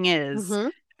the thing is. Mhm.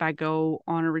 If I go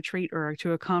on a retreat or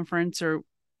to a conference, or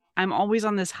I'm always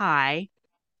on this high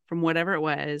from whatever it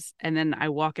was, and then I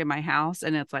walk in my house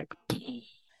and it's like,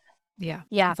 Yeah.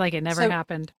 Yeah. It's like it never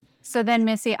happened. So then,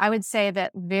 Missy, I would say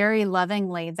that very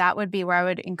lovingly, that would be where I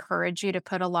would encourage you to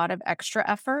put a lot of extra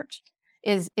effort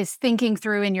is thinking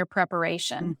through in your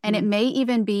preparation. And it may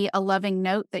even be a loving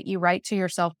note that you write to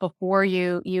yourself before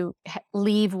you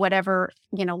leave whatever,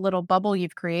 little bubble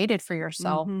you've created for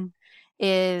yourself.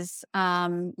 Is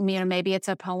maybe it's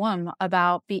a poem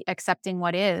about accepting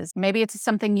what is. Maybe it's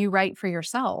something you write for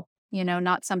yourself,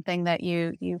 not something that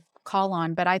you call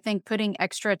on. But I think putting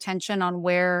extra attention on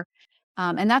where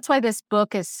and that's why this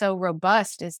book is so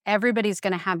robust, is everybody's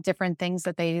going to have different things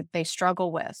that they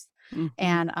struggle with.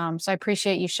 And so I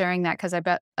appreciate you sharing that, because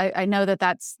I know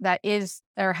that is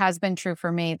or has been true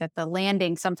for me, that the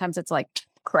landing, sometimes it's like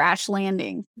crash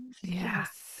landing. Yes.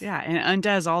 Yeah. And it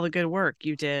undoes all the good work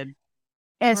you did.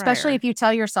 And especially prior. if you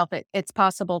tell yourself it's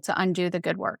possible to undo the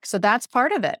good work. So that's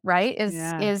part of it, right?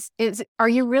 Is are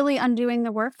you really undoing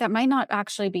the work? That might not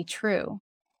actually be true.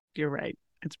 You're right.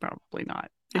 It's probably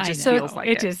not. It I just know. feels like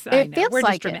it. Just, I It know. feels We're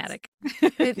like just dramatic.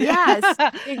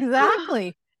 Yes,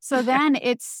 exactly. So then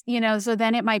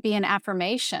it might be an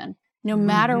affirmation. No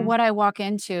matter what I walk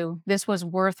into, this was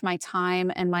worth my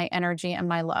time and my energy and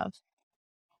my love.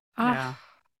 Yeah.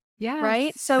 Yes.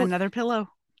 Right? So Another pillow.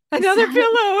 Another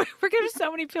pillow. We're going to have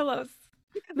so many pillows.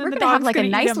 And then we're the going to have dog's like a gonna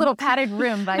eat nice 'em. little padded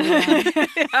room by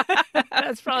the end.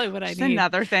 That's probably what I Just need.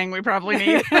 another thing we probably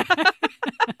need.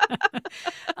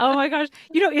 Oh my gosh.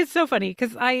 It's so funny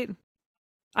because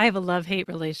I have a love-hate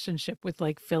relationship with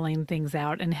like filling things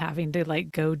out and having to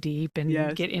like go deep and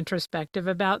Yes. get introspective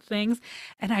about things.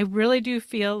 And I really do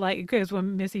feel like, because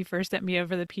when Missy first sent me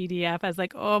over the PDF, I was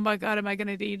like, oh my God, am I going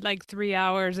to need like 3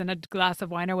 hours and a glass of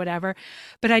wine or whatever?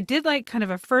 But I did like kind of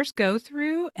a first go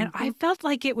through, and I felt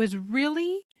like it was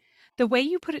really the way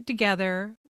you put it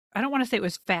together. I don't want to say it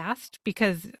was fast,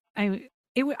 because I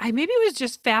maybe it was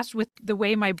just fast with the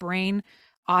way my brain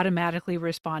automatically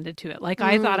responded to it. Like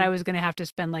I thought I was going to have to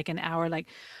spend like an hour, like,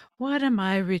 what am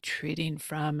I retreating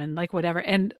from? And like, whatever.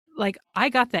 And like, I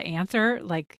got the answer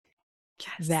like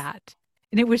Yes. that.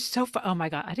 And it was so fun. Oh my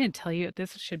God. I didn't tell you,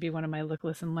 this should be one of my look,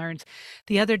 listen, learns.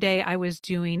 The other day I was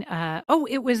doing,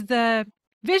 it was the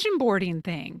vision boarding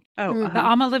thing. Oh, The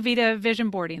Alma Levita vision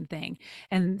boarding thing.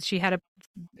 And she had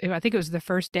I think it was the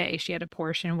first day, she had a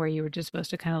portion where you were just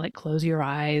supposed to kind of like close your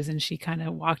eyes, and she kind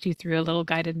of walked you through a little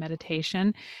guided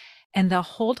meditation. And the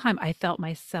whole time I felt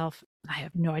myself, I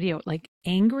have no idea, like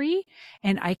angry.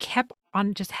 And I kept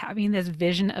on just having this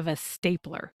vision of a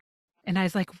stapler. And I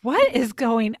was like, what is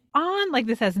going on? Like,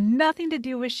 this has nothing to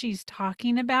do with she's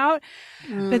talking about.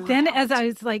 But then as I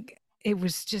was like, it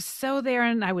was just so there,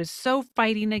 and I was so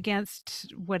fighting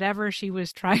against whatever she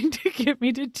was trying to get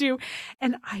me to do.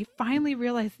 And I finally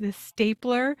realized this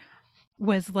stapler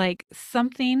was like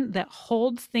something that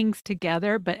holds things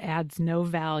together but adds no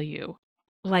value.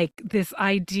 Like this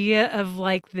idea of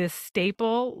like this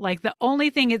staple, like the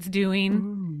only thing it's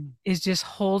doing is just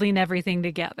holding everything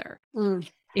together.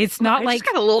 It's not I like,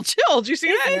 just got a little chill. Did you see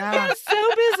that? Yeah. it's so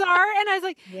bizarre. And I was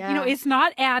like, Yeah. it's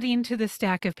not adding to the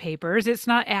stack of papers. It's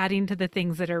not adding to the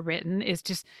things that are written. It's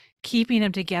just keeping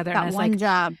them together. And I That was one like,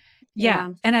 job.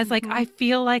 yeah. And I was like, I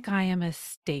feel like I am a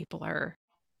stapler.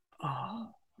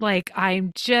 Oh. Like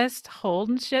I'm just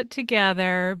holding shit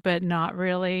together, but not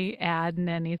really adding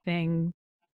anything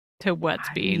to what's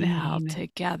I being held mean,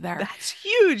 together. That's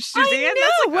huge, Suzanne. I know,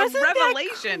 That's like wasn't a that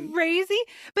revelation. crazy?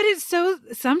 But it's so,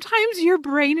 sometimes your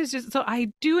brain is just, so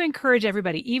I do encourage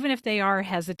everybody, even if they are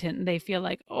hesitant and they feel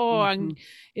like,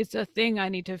 it's a thing I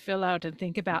need to fill out and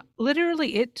think about.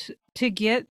 Literally, to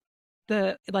get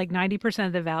the like 90%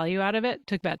 of the value out of it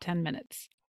took about 10 minutes.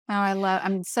 Oh,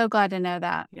 I'm so glad to know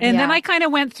that. And then I kind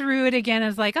of went through it again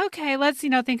as like, okay, let's,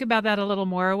 think about that a little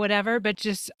more or whatever. But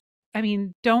just,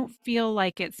 don't feel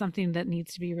like it's something that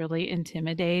needs to be really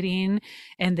intimidating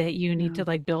and that you need to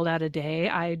like build out a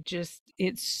day.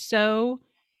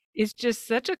 It's just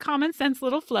such a common sense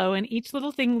little flow, and each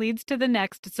little thing leads to the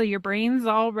next. So your brain's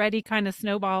already kind of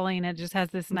snowballing. It just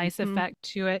has this nice effect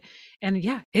to it. And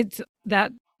it's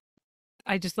that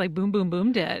I just like boom, boom,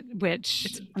 boomed it, which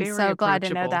It's I'm very so glad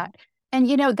to know that. And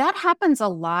that happens a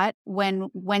lot when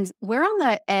we're on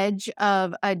the edge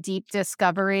of a deep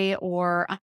discovery or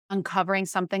uncovering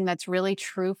something that's really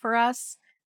true for us.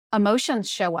 Emotions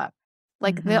show up.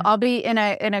 Like I'll be in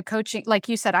a coaching, like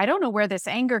you said, I don't know where this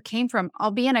anger came from.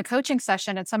 I'll be in a coaching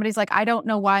session and somebody's like, I don't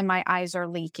know why my eyes are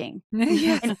leaking.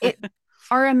 And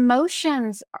our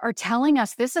emotions are telling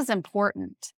us this is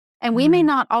important. And we may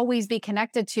not always be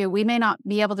connected to, we may not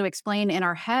be able to explain in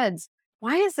our heads,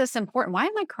 why is this important? Why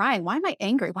am I crying? Why am I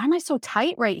angry? Why am I so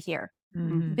tight right here?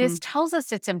 This tells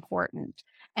us it's important.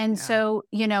 And so,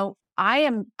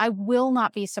 I will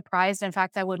not be surprised. In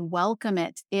fact, I would welcome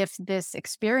it if this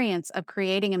experience of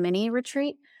creating a mini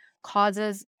retreat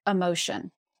causes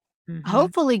emotion.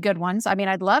 Hopefully good ones.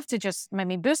 I'd love to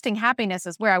boosting happiness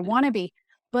is where I want to be.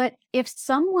 But if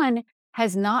someone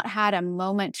has not had a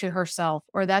moment to herself,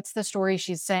 or that's the story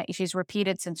she's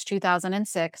repeated since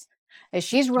 2006, is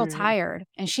she's real tired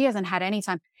and she hasn't had any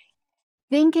time.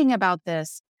 Thinking about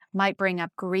this might bring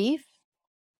up grief,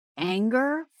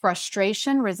 anger,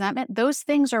 frustration, resentment. Those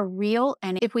things are real.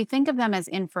 And if we think of them as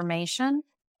information,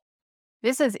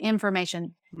 this is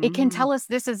information. It can tell us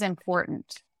this is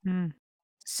important.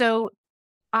 So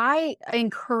I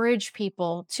encourage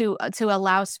people to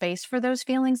allow space for those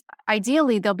feelings.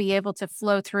 Ideally, they'll be able to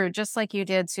flow through just like you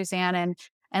did, Suzanne,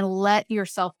 and let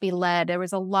yourself be led. There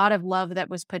was a lot of love that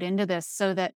was put into this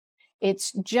so that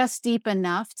it's just deep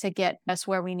enough to get us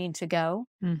where we need to go.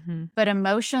 But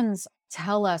emotions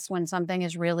tell us when something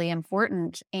is really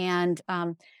important. And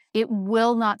it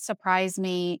will not surprise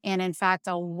me. And in fact,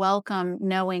 I'll welcome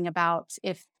knowing about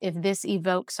if this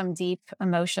evokes some deep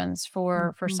emotions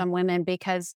for some women,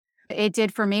 because it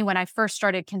did for me when I first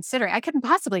started considering. I couldn't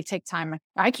possibly take time.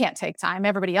 I can't take time.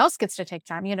 Everybody else gets to take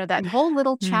time. That whole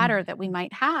little chatter that we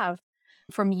might have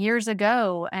from years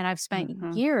ago. And I've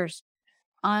spent years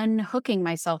unhooking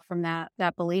myself from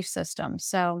that belief system.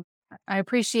 So I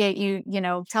appreciate you,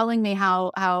 telling me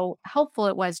how helpful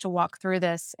it was to walk through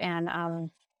this and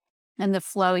the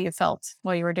flow you felt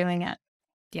while you were doing it.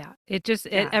 Yeah. It just,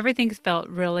 Yeah. everything felt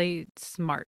really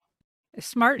smart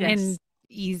and Yes.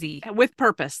 easy. With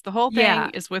purpose. The whole Yeah.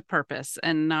 thing is with purpose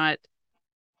and not,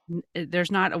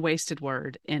 there's not a wasted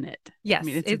word in it. I Yes,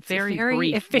 mean, it's a it's very very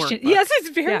brief efficient. workbook. Yes, it's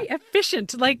very Yeah.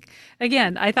 efficient. Like,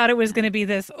 again, I thought it was going to be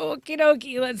this okie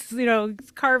dokie,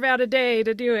 let's, carve out a day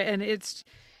to do it. And it's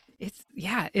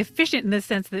efficient in the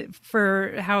sense that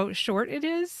for how short it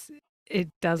is, it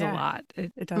does a Yeah. lot.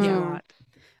 It does a Yeah. lot.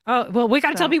 Oh, well, we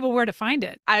got to tell So- people where to find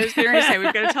it. I was going to say,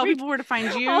 we've got to tell We- people where to find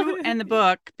all you the- and the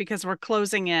book because we're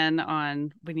closing in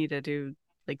on, we need to do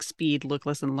like speed, look,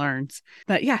 listen, learns.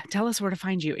 But yeah, tell us where to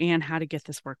find you and how to get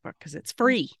this workbook because it's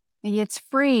free. It's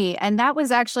free. And that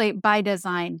was actually by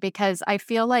design because I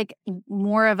feel like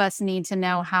more of us need to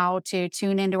know how to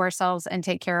tune into ourselves and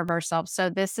take care of ourselves. So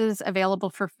this is available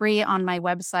for free on my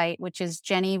website, which is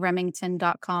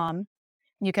jennyremington.com.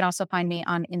 You can also find me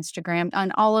on Instagram.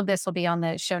 And all of this will be on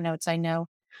the show notes, I know.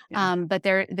 Yeah. But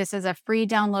this is a free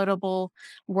downloadable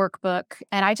workbook.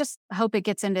 And I just hope it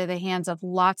gets into the hands of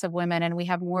lots of women. And we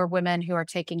have more women who are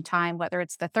taking time, whether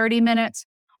it's the 30 minutes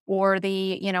or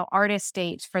the, artist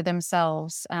date for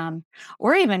themselves,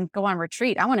 or even go on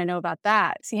retreat. I want to know about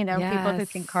that. People who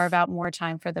can carve Yes. out more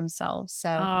time for themselves. So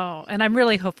Oh, and I'm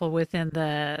really hopeful within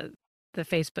the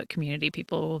Facebook community,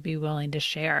 people will be willing to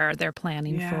share their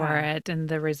planning for Yeah. it and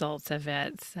the results of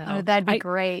it. So that'd be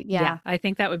great. Yeah. I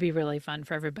think that would be really fun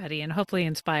for everybody and hopefully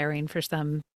inspiring for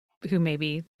some who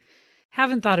maybe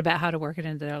haven't thought about how to work it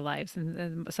into their lives.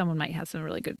 And someone might have some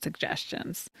really good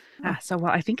suggestions. Well,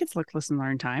 I think it's look, listen,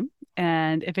 learn time.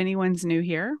 And if anyone's new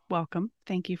here, welcome.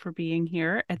 Thank you for being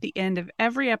here. At the end of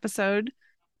every episode,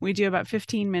 we do about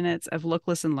 15 minutes of look,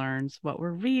 listen, learns, what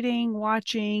we're reading,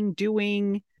 watching,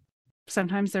 doing.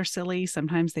 Sometimes they're silly.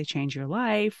 Sometimes they change your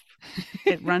life.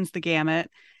 It runs the gamut.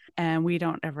 And we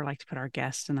don't ever like to put our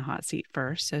guest in the hot seat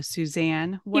first. So,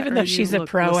 Suzanne, what Even are though you she's a look,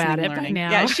 pro listening, at it by learning?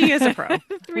 now. Yeah, she is a pro.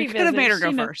 Three We could have made her visits, go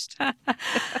she knows. first.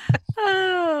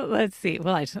 Oh, let's see.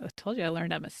 Well, I told you I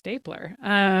learned I'm a stapler.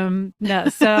 No,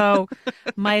 so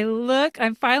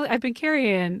I've been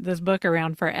carrying this book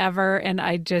around forever, and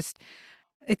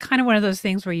it's kind of one of those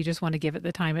things where you just want to give it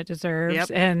the time it deserves. Yep.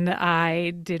 And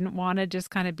I didn't want to just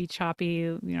kind of be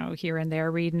choppy, here and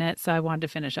there reading it. So I wanted to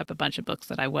finish up a bunch of books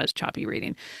that I was choppy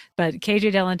reading. But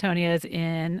KJ Dell'Antonia is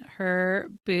in her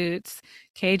boots.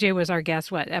 KJ was our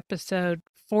guest, episode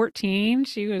 14?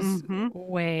 She was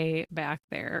way back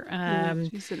there.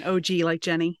 She's an OG like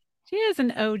Jenny. She is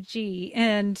an OG.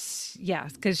 And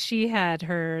yes, because she had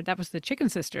that was the Chicken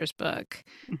Sisters book,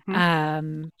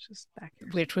 Just back here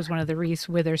which was one of the Reese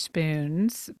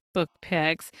Witherspoon's book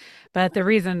picks. But the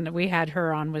reason we had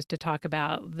her on was to talk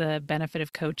about the benefit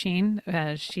of coaching.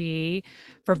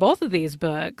 For both of these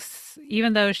books,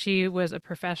 even though she was a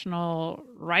professional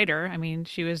writer, I mean,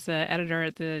 she was the editor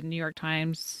at the New York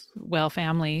Times Well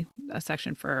Family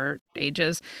section for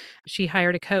ages, she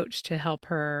hired a coach to help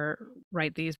her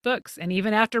write these books. And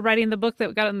even after writing the book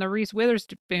that got on the Reese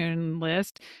Witherspoon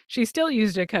list, she still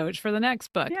used a coach for the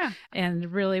next book. Yeah. And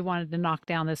really wanted to knock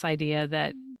down this idea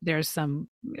that there's some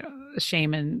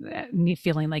shame in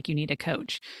feeling like you need a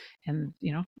coach. And,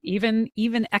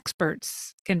 even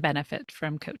experts can benefit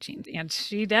from coaching. And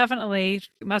she definitely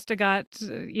must have got,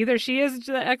 either she is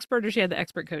the expert or she had the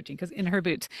expert coaching, because in her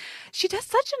boots, she does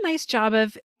such a nice job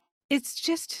of,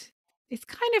 it's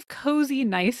kind of cozy,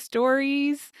 nice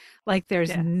stories. Like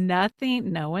there's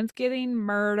nothing, no one's getting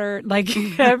murdered, like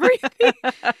everything.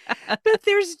 But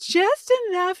there's just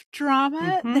enough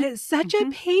drama that it's such a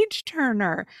page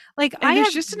turner. Like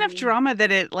there's just enough drama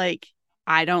that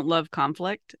I don't love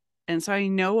conflict. And so I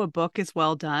know a book is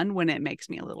well done when it makes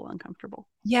me a little uncomfortable.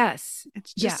 Yes.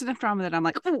 It's just enough drama that I'm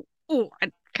like, oh,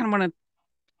 I kind of want to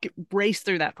race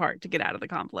through that part to get out of the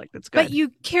conflict. It's good. But you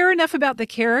care enough about the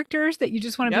characters that you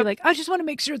just want to be like, I just want to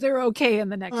make sure they're okay in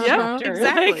the next chapter.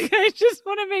 Exactly. Like, I just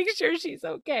want to make sure she's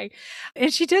okay.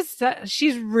 And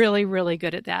she's really, really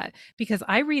good at that, because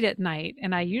I read at night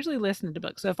and I usually listen to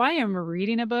books. So if I am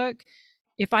reading a book,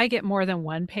 if I get more than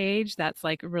one page, that's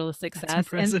like a real success. That's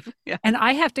impressive. And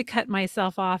I have to cut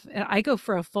myself off. And I go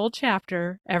for a full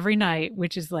chapter every night,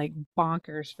 which is like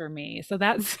bonkers for me. So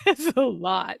that says a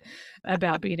lot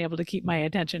about being able to keep my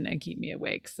attention and keep me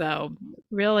awake. So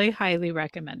really highly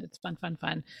recommend. It's fun, fun,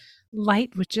 fun.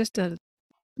 Light with just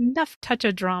enough touch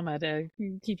of drama to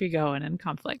keep you going in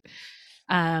conflict.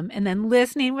 And then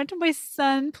listening, went to my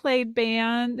son played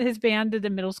band. His band did a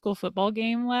middle school football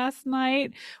game last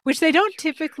night, which they don't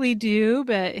typically do,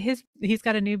 but he's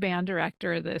got a new band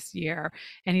director this year.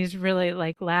 And he's really,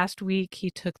 like, last week he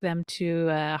took them to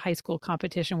a high school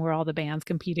competition where all the bands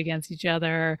compete against each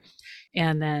other.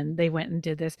 And then they went and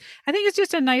did this. I think it's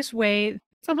just a nice way.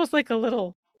 It's almost like a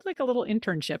little like a little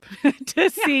internship to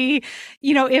see,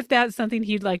 if that's something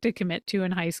he'd like to commit to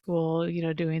in high school,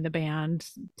 doing the band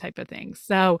type of thing.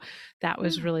 So that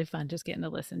was really fun, just getting to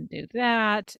listen to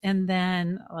that. And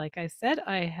then, like I said,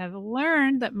 I have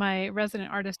learned that my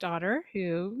resident artist daughter,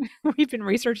 who we've been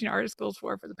researching art schools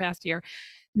for the past year,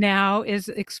 now is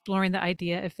exploring the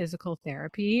idea of physical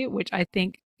therapy, which I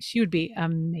think she would be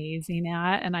amazing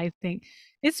at. And I think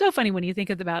it's so funny when you think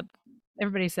about,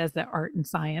 everybody says that art and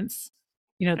science,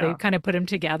 they kind of put them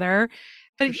together,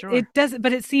 but it does,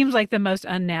 but it seems like the most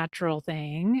unnatural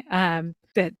thing.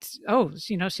 That,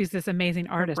 she's this amazing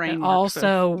artist, but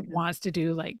also wants to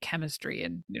do like chemistry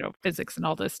and, physics and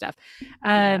all this stuff.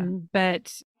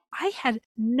 But I had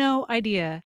no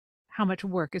idea how much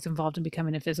work is involved in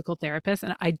becoming a physical therapist.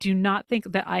 And I do not think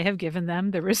that I have given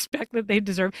them the respect that they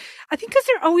deserve. I think because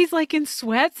they're always like in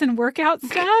sweats and workout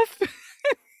stuff.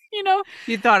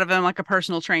 You thought of them like a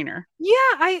personal trainer.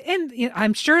 Yeah,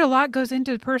 I'm sure a lot goes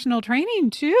into personal training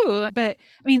too. But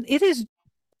I mean, it is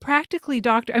practically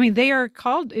doctor. I mean, they are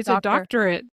called. It's a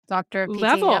doctorate. Doctor PT,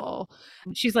 level.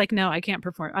 Yep. She's like, no, I can't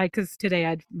perform. Because today I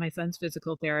had my son's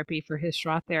physical therapy for his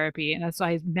Schroth therapy, and so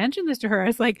I mentioned this to her. I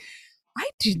was like, I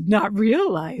did not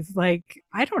realize, like,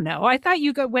 I don't know. I thought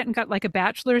you went and got like a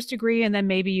bachelor's degree, and then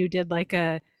maybe you did like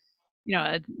a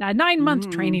 9-month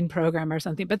training program or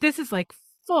something. But this is like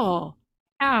full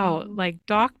out, like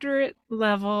doctorate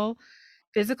level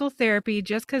physical therapy,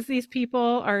 just because these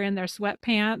people are in their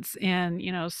sweatpants and,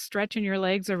 stretching your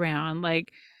legs around.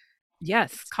 Like,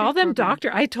 yes, call them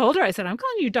doctor. I told her, I said, I'm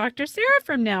calling you Dr. Sarah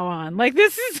from now on. Like,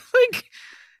 this is like,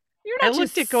 I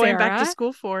looked at going back to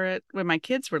school for it when my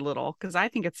kids were little, because I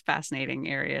think it's a fascinating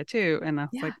area too. And I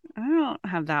was like, I don't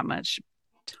have that much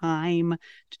time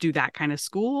to do that kind of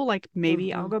school. Like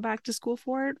maybe I'll go back to school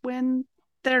for it when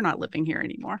they're not living here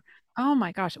anymore. Oh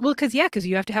my gosh. Well, because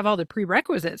you have to have all the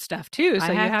prerequisite stuff too. So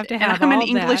you have to have I'm an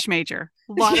English major.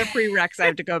 A lot of prereqs I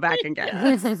have to go back and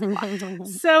get.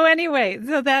 So anyway,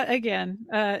 so that again,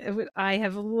 I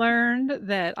have learned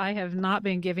that I have not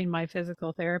been giving my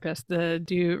physical therapist the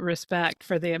due respect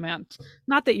for the amount.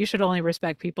 Not that you should only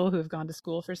respect people who have gone to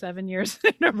school for 7 years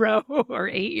in a row or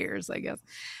 8 years, I guess.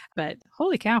 But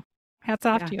holy cow, hats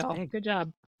off to y'all. Good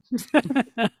job.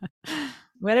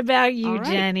 What about you, right,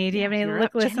 Jenny? Do you have any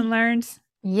lessons learned?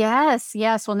 Yes.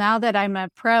 Well, now that I'm a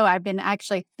pro, I've been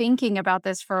actually thinking about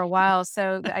this for a while.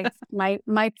 So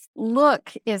my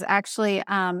look is actually,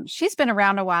 she's been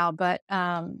around a while, but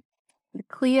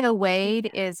Cleo Wade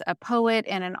is a poet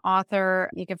and an author.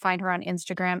 You can find her on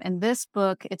Instagram. And this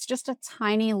book, it's just a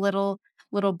tiny little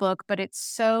book, but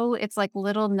it's like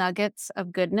little nuggets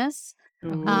of goodness.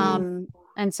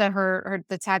 And so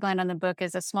the tagline on the book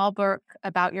is a small book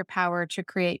about your power to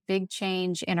create big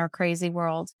change in our crazy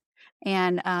world.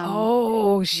 And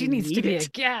she needs to be a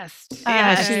guest.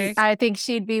 I think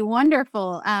she'd be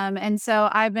wonderful. And so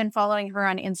I've been following her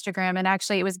on Instagram, and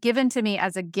actually it was given to me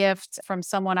as a gift from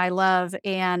someone I love.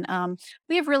 And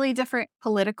we have really different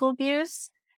political views.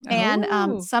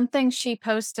 And something she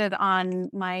posted on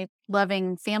my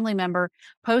loving family member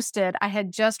posted, I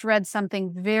had just read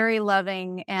something very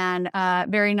loving and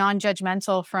very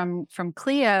non-judgmental from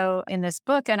Cleo in this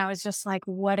book. And I was just like,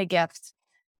 what a gift.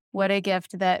 What a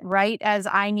gift that right as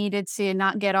I needed to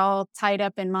not get all tied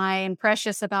up in and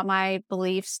precious about my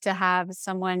beliefs, to have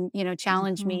someone,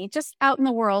 challenge me just out in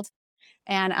the world.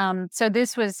 And so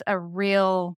this was a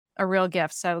real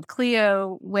gift. So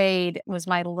Cleo Wade was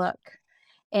my look.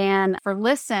 And for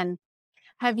listen,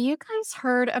 have you guys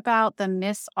heard about the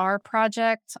Miss R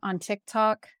project on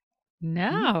TikTok?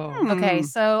 No. Okay,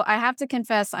 so I have to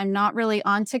confess, I'm not really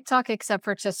on TikTok except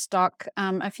for to stalk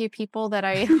a few people that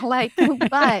I like.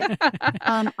 But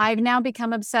I've now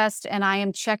become obsessed, and I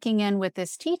am checking in with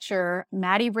this teacher,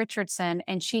 Maddie Richardson,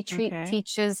 and she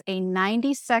teaches a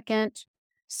 90-second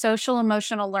social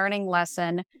emotional learning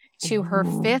lesson to her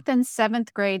 5th and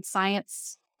 7th grade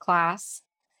science class.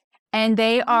 And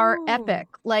they are epic.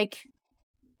 Like,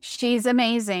 she's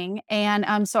amazing.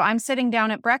 And so I'm sitting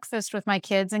down at breakfast with my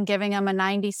kids and giving them a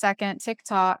 90-second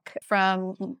TikTok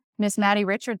from Miss Maddie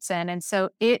Richardson. And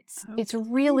so it's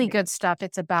really good stuff.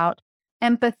 It's about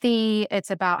empathy. It's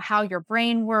about how your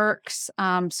brain works,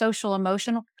 social,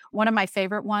 emotional. One of my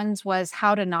favorite ones was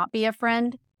how to not be a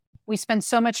friend. We spend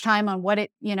so much time on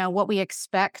what we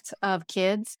expect of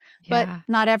kids, but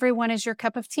not everyone is your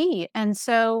cup of tea. And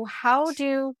so how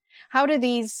do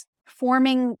these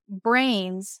forming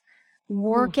brains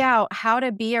work out how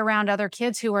to be around other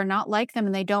kids who are not like them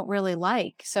and they don't really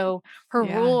like? So her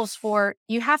rules for,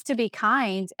 you have to be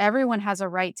kind. Everyone has a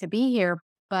right to be here,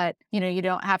 but you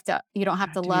don't have to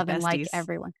love and like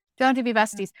everyone. You don't have to be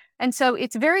besties. And so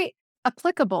it's very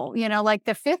applicable, like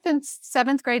the 5th and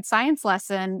 7th grade science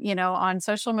lesson, on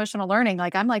social emotional learning.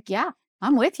 Like, I'm like, yeah,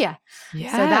 I'm with you. So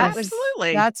Yes.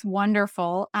 that's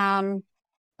wonderful.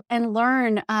 And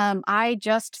learn. I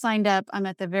just signed up. I'm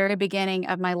at the very beginning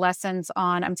of my lessons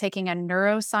I'm taking a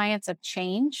neuroscience of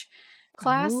change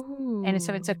class. And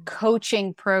so it's a Ooh.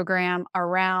 coaching program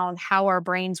around how our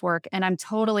brains work. And I'm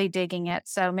totally digging it.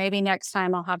 So maybe next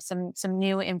time I'll have some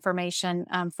new information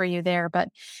for you there. But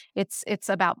it's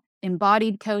about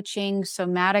embodied coaching,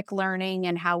 somatic learning,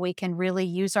 and how we can really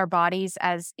use our bodies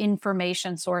as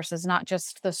information sources, not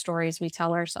just the stories we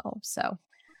tell ourselves. So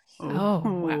Oh,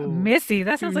 wow. Oh, Missy,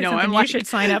 that sounds like no, something I'm you like, should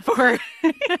sign up for.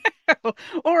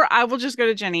 or I will just go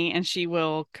to Jenny and she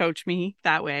will coach me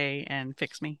that way and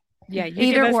fix me. Yeah, you give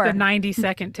either us the or.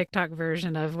 90-second TikTok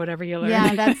version of whatever you learn.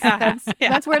 Yeah, that's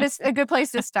Yeah. where it's a good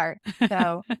place to start.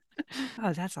 So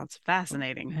Oh, that sounds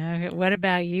fascinating. Okay, what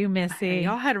about you, Missy?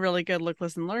 Y'all had a really good look,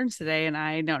 listen, learn today, and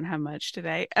I don't have much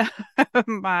today.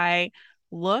 My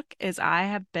look is I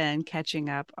have been catching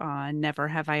up on Never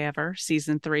Have I Ever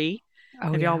season 3.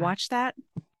 Oh, Have y'all yeah. watched that?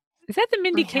 Is that the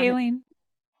Mindy I haven't.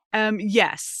 Kaling?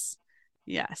 Yes.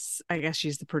 Yes. I guess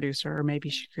she's the producer, or maybe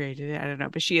she created it. I don't know,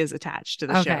 but she is attached to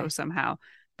the Okay. show somehow.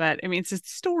 But I mean, it's a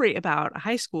story about a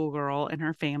high school girl and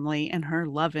her family and her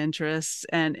love interests.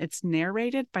 And it's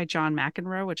narrated by John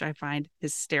McEnroe, which I find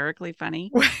hysterically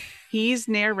funny. He's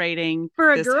narrating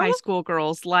For a this girl? high school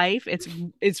girl's life.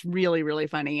 It's really, really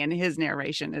funny. And his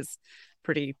narration is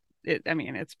pretty,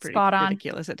 it's pretty Spot on.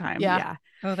 ridiculous at times. Yeah. Yeah.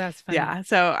 Oh, that's funny. Yeah.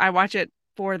 So I watch it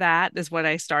for that is what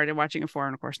I started watching it for.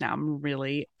 And of course, now I'm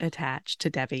really attached to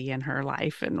Debbie and her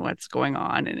life and what's going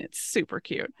on. And it's super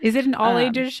cute. Is it an all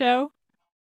ages show?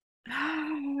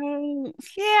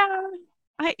 Yeah.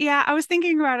 I was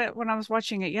thinking about it when I was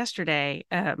watching it yesterday.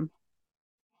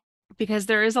 Because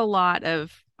there is a lot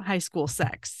of high school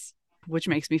sex, which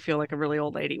makes me feel like a really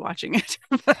old lady watching it.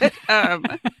 But I'm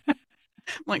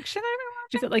like, should I be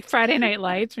watching? Is it like Friday Night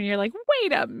Lights when you're like,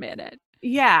 wait a minute?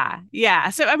 Yeah.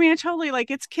 Yeah. So I mean, I totally like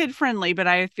it's kid friendly, but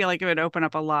I feel like it would open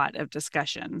up a lot of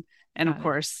discussion. And of Got it.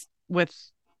 course,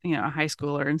 with a high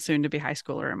schooler and soon to be high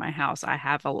schooler in my house, I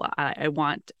have a lot. I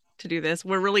want to do this.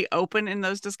 We're really open in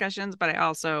those discussions, but I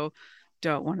also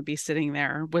don't want to be sitting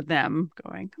there with them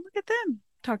going, look at them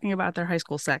talking about their high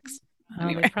school sex. Oh,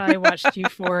 Anyway. they probably watched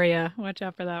Euphoria. Watch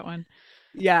out for that one.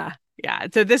 Yeah. Yeah.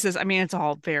 So this is, it's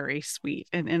all very sweet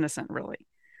and innocent, really.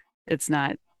 It's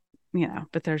not,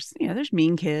 but there's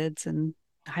mean kids and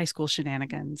high school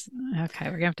shenanigans. Okay,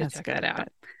 we're gonna have to That's check good. that out.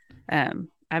 But,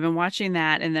 I've been watching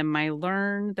that. And then my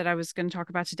learn that I was going to talk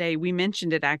about today, we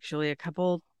mentioned it actually a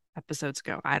couple episodes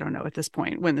ago. I don't know at this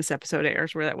point when this episode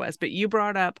airs where that was, but you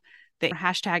brought up the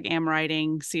hashtag am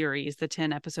writing series, the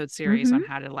 10 episode series on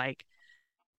how to like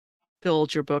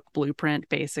build your book blueprint,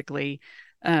 basically.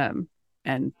 And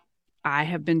I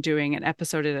have been doing an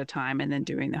episode at a time and then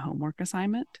doing the homework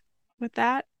assignment with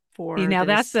that. Now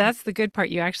that's the good part.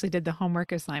 You actually did the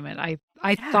homework assignment.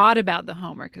 I thought about the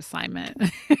homework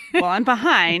assignment. Well, I'm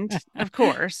behind, of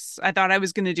course. I thought I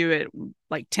was going to do it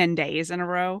like 10 days in a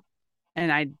row,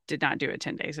 and I did not do it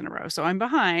 10 days in a row. So I'm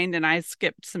behind, and I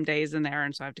skipped some days in there,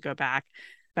 and so I have to go back.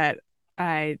 But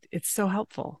it's so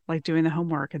helpful, like doing the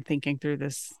homework and thinking through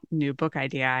this new book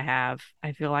idea I have.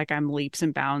 I feel like I'm leaps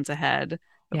and bounds ahead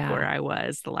of where I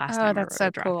was the last time I wrote a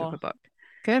draft of a book.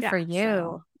 Good for you.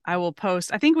 So I will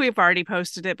post. I think we've already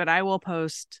posted it, but I will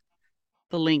post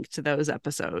the link to those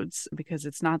episodes because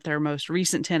it's not their most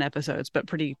recent 10 episodes, but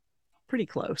pretty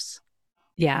close.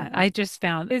 Yeah, I just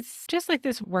found it's just like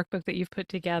this workbook that you've put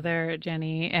together,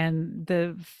 Jenny, and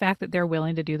the fact that they're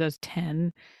willing to do those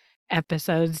 10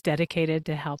 episodes dedicated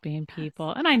to helping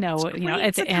people. And I know,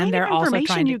 at the end they're also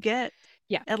trying to you get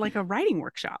at like a writing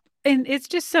workshop. And it's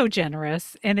just so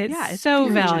generous and it's so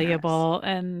valuable.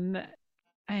 And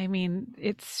I mean,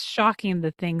 it's shocking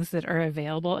the things that are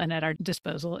available and at our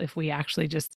disposal if we actually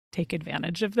just take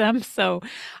advantage of them. So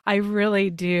I really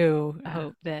do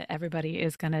hope that everybody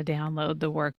is going to download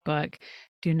the workbook.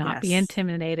 Do not be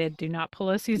intimidated. Do not pull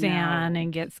a Suzanne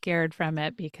and get scared from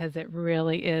it because it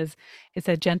really is. It's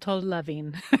a gentle,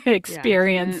 loving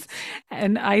experience.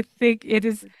 And I think it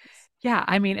is. Yeah,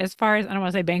 I mean, as far as, I don't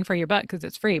want to say bang for your buck because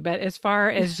it's free, but as far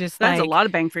as just that's a lot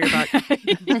of bang for your buck.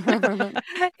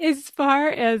 As far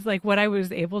as like what I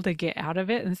was able to get out of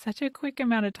it in such a quick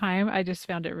amount of time, I just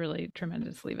found it really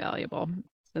tremendously valuable.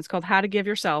 It's called How to Give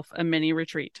Yourself a Mini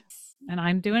Retreat. And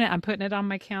I'm doing it. I'm putting it on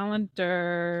my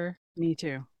calendar. Me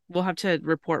too. We'll have to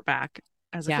report back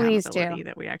as a accountability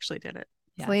that we actually did it.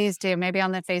 Yes. Please do. Maybe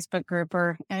on the Facebook group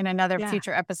or in another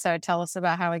future episode, tell us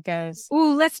about how it goes.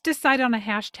 Ooh, let's decide on a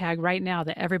hashtag right now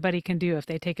that everybody can do if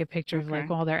they take a picture of like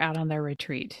while they're out on their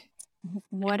retreat.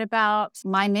 What about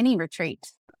my mini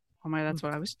retreat? Oh my, that's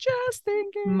what I was just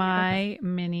thinking. My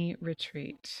mini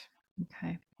retreat.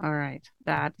 Okay. All right.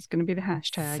 That is going to be the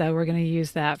hashtag. So we're going to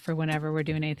use that for whenever we're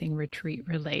doing anything retreat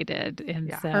related. And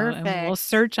Yeah. and we'll Perfect.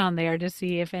 search on there to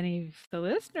see if any of the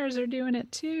listeners are doing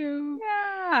it too.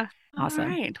 Yeah. Awesome. All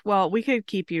right. Well, we could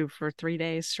keep you for 3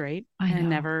 days straight and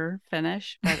never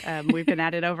finish, but we've been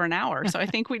at it over an hour. So I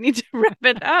think we need to wrap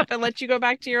it up and let you go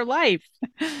back to your life.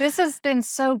 This has been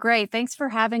so great. Thanks for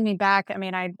having me back. I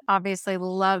mean, I obviously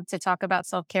love to talk about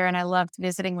self-care, and I loved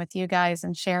visiting with you guys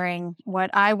and sharing what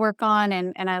I work on.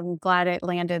 And I'm glad it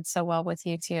landed so well with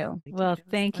you too. Well,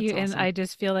 thank you. That's And awesome. I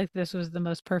just feel like this was the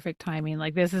most perfect timing.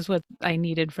 Like this is what I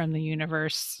needed from the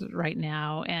universe right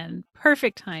now, and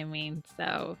perfect timing.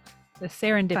 So the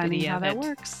serendipity Funny how of that it.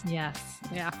 works. Yes.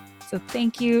 Yeah. So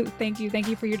thank you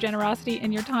for your generosity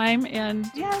and your time, and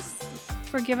Yes.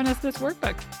 for giving us this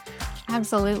workbook.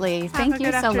 Absolutely. Have Thank a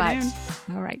you good so much.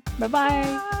 afternoon. All right. Bye-bye.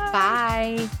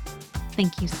 Bye.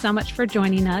 Thank you so much for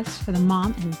joining us for the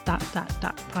Mom and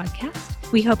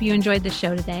podcast. We hope you enjoyed the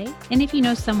show today. And if you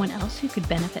know someone else who could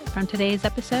benefit from today's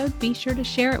episode, be sure to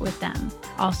share it with them.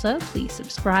 Also, please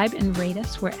subscribe and rate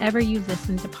us wherever you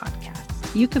listen to podcasts.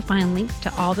 You can find links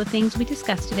to all the things we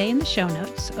discussed today in the show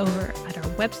notes over at our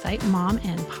website,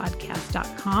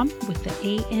 momandpodcast.com, with the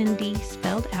AND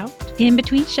spelled out. In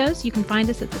between shows, you can find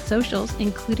us at the socials,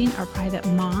 including our private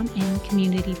mom and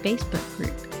community Facebook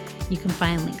group. You can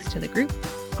find links to the group,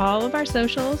 all of our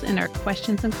socials, and our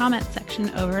questions and comments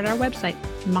section over at our website,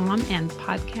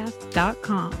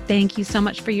 momandpodcast.com. Thank you so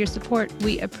much for your support.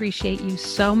 We appreciate you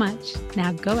so much.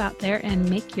 Now go out there and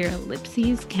make your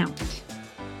ellipses count.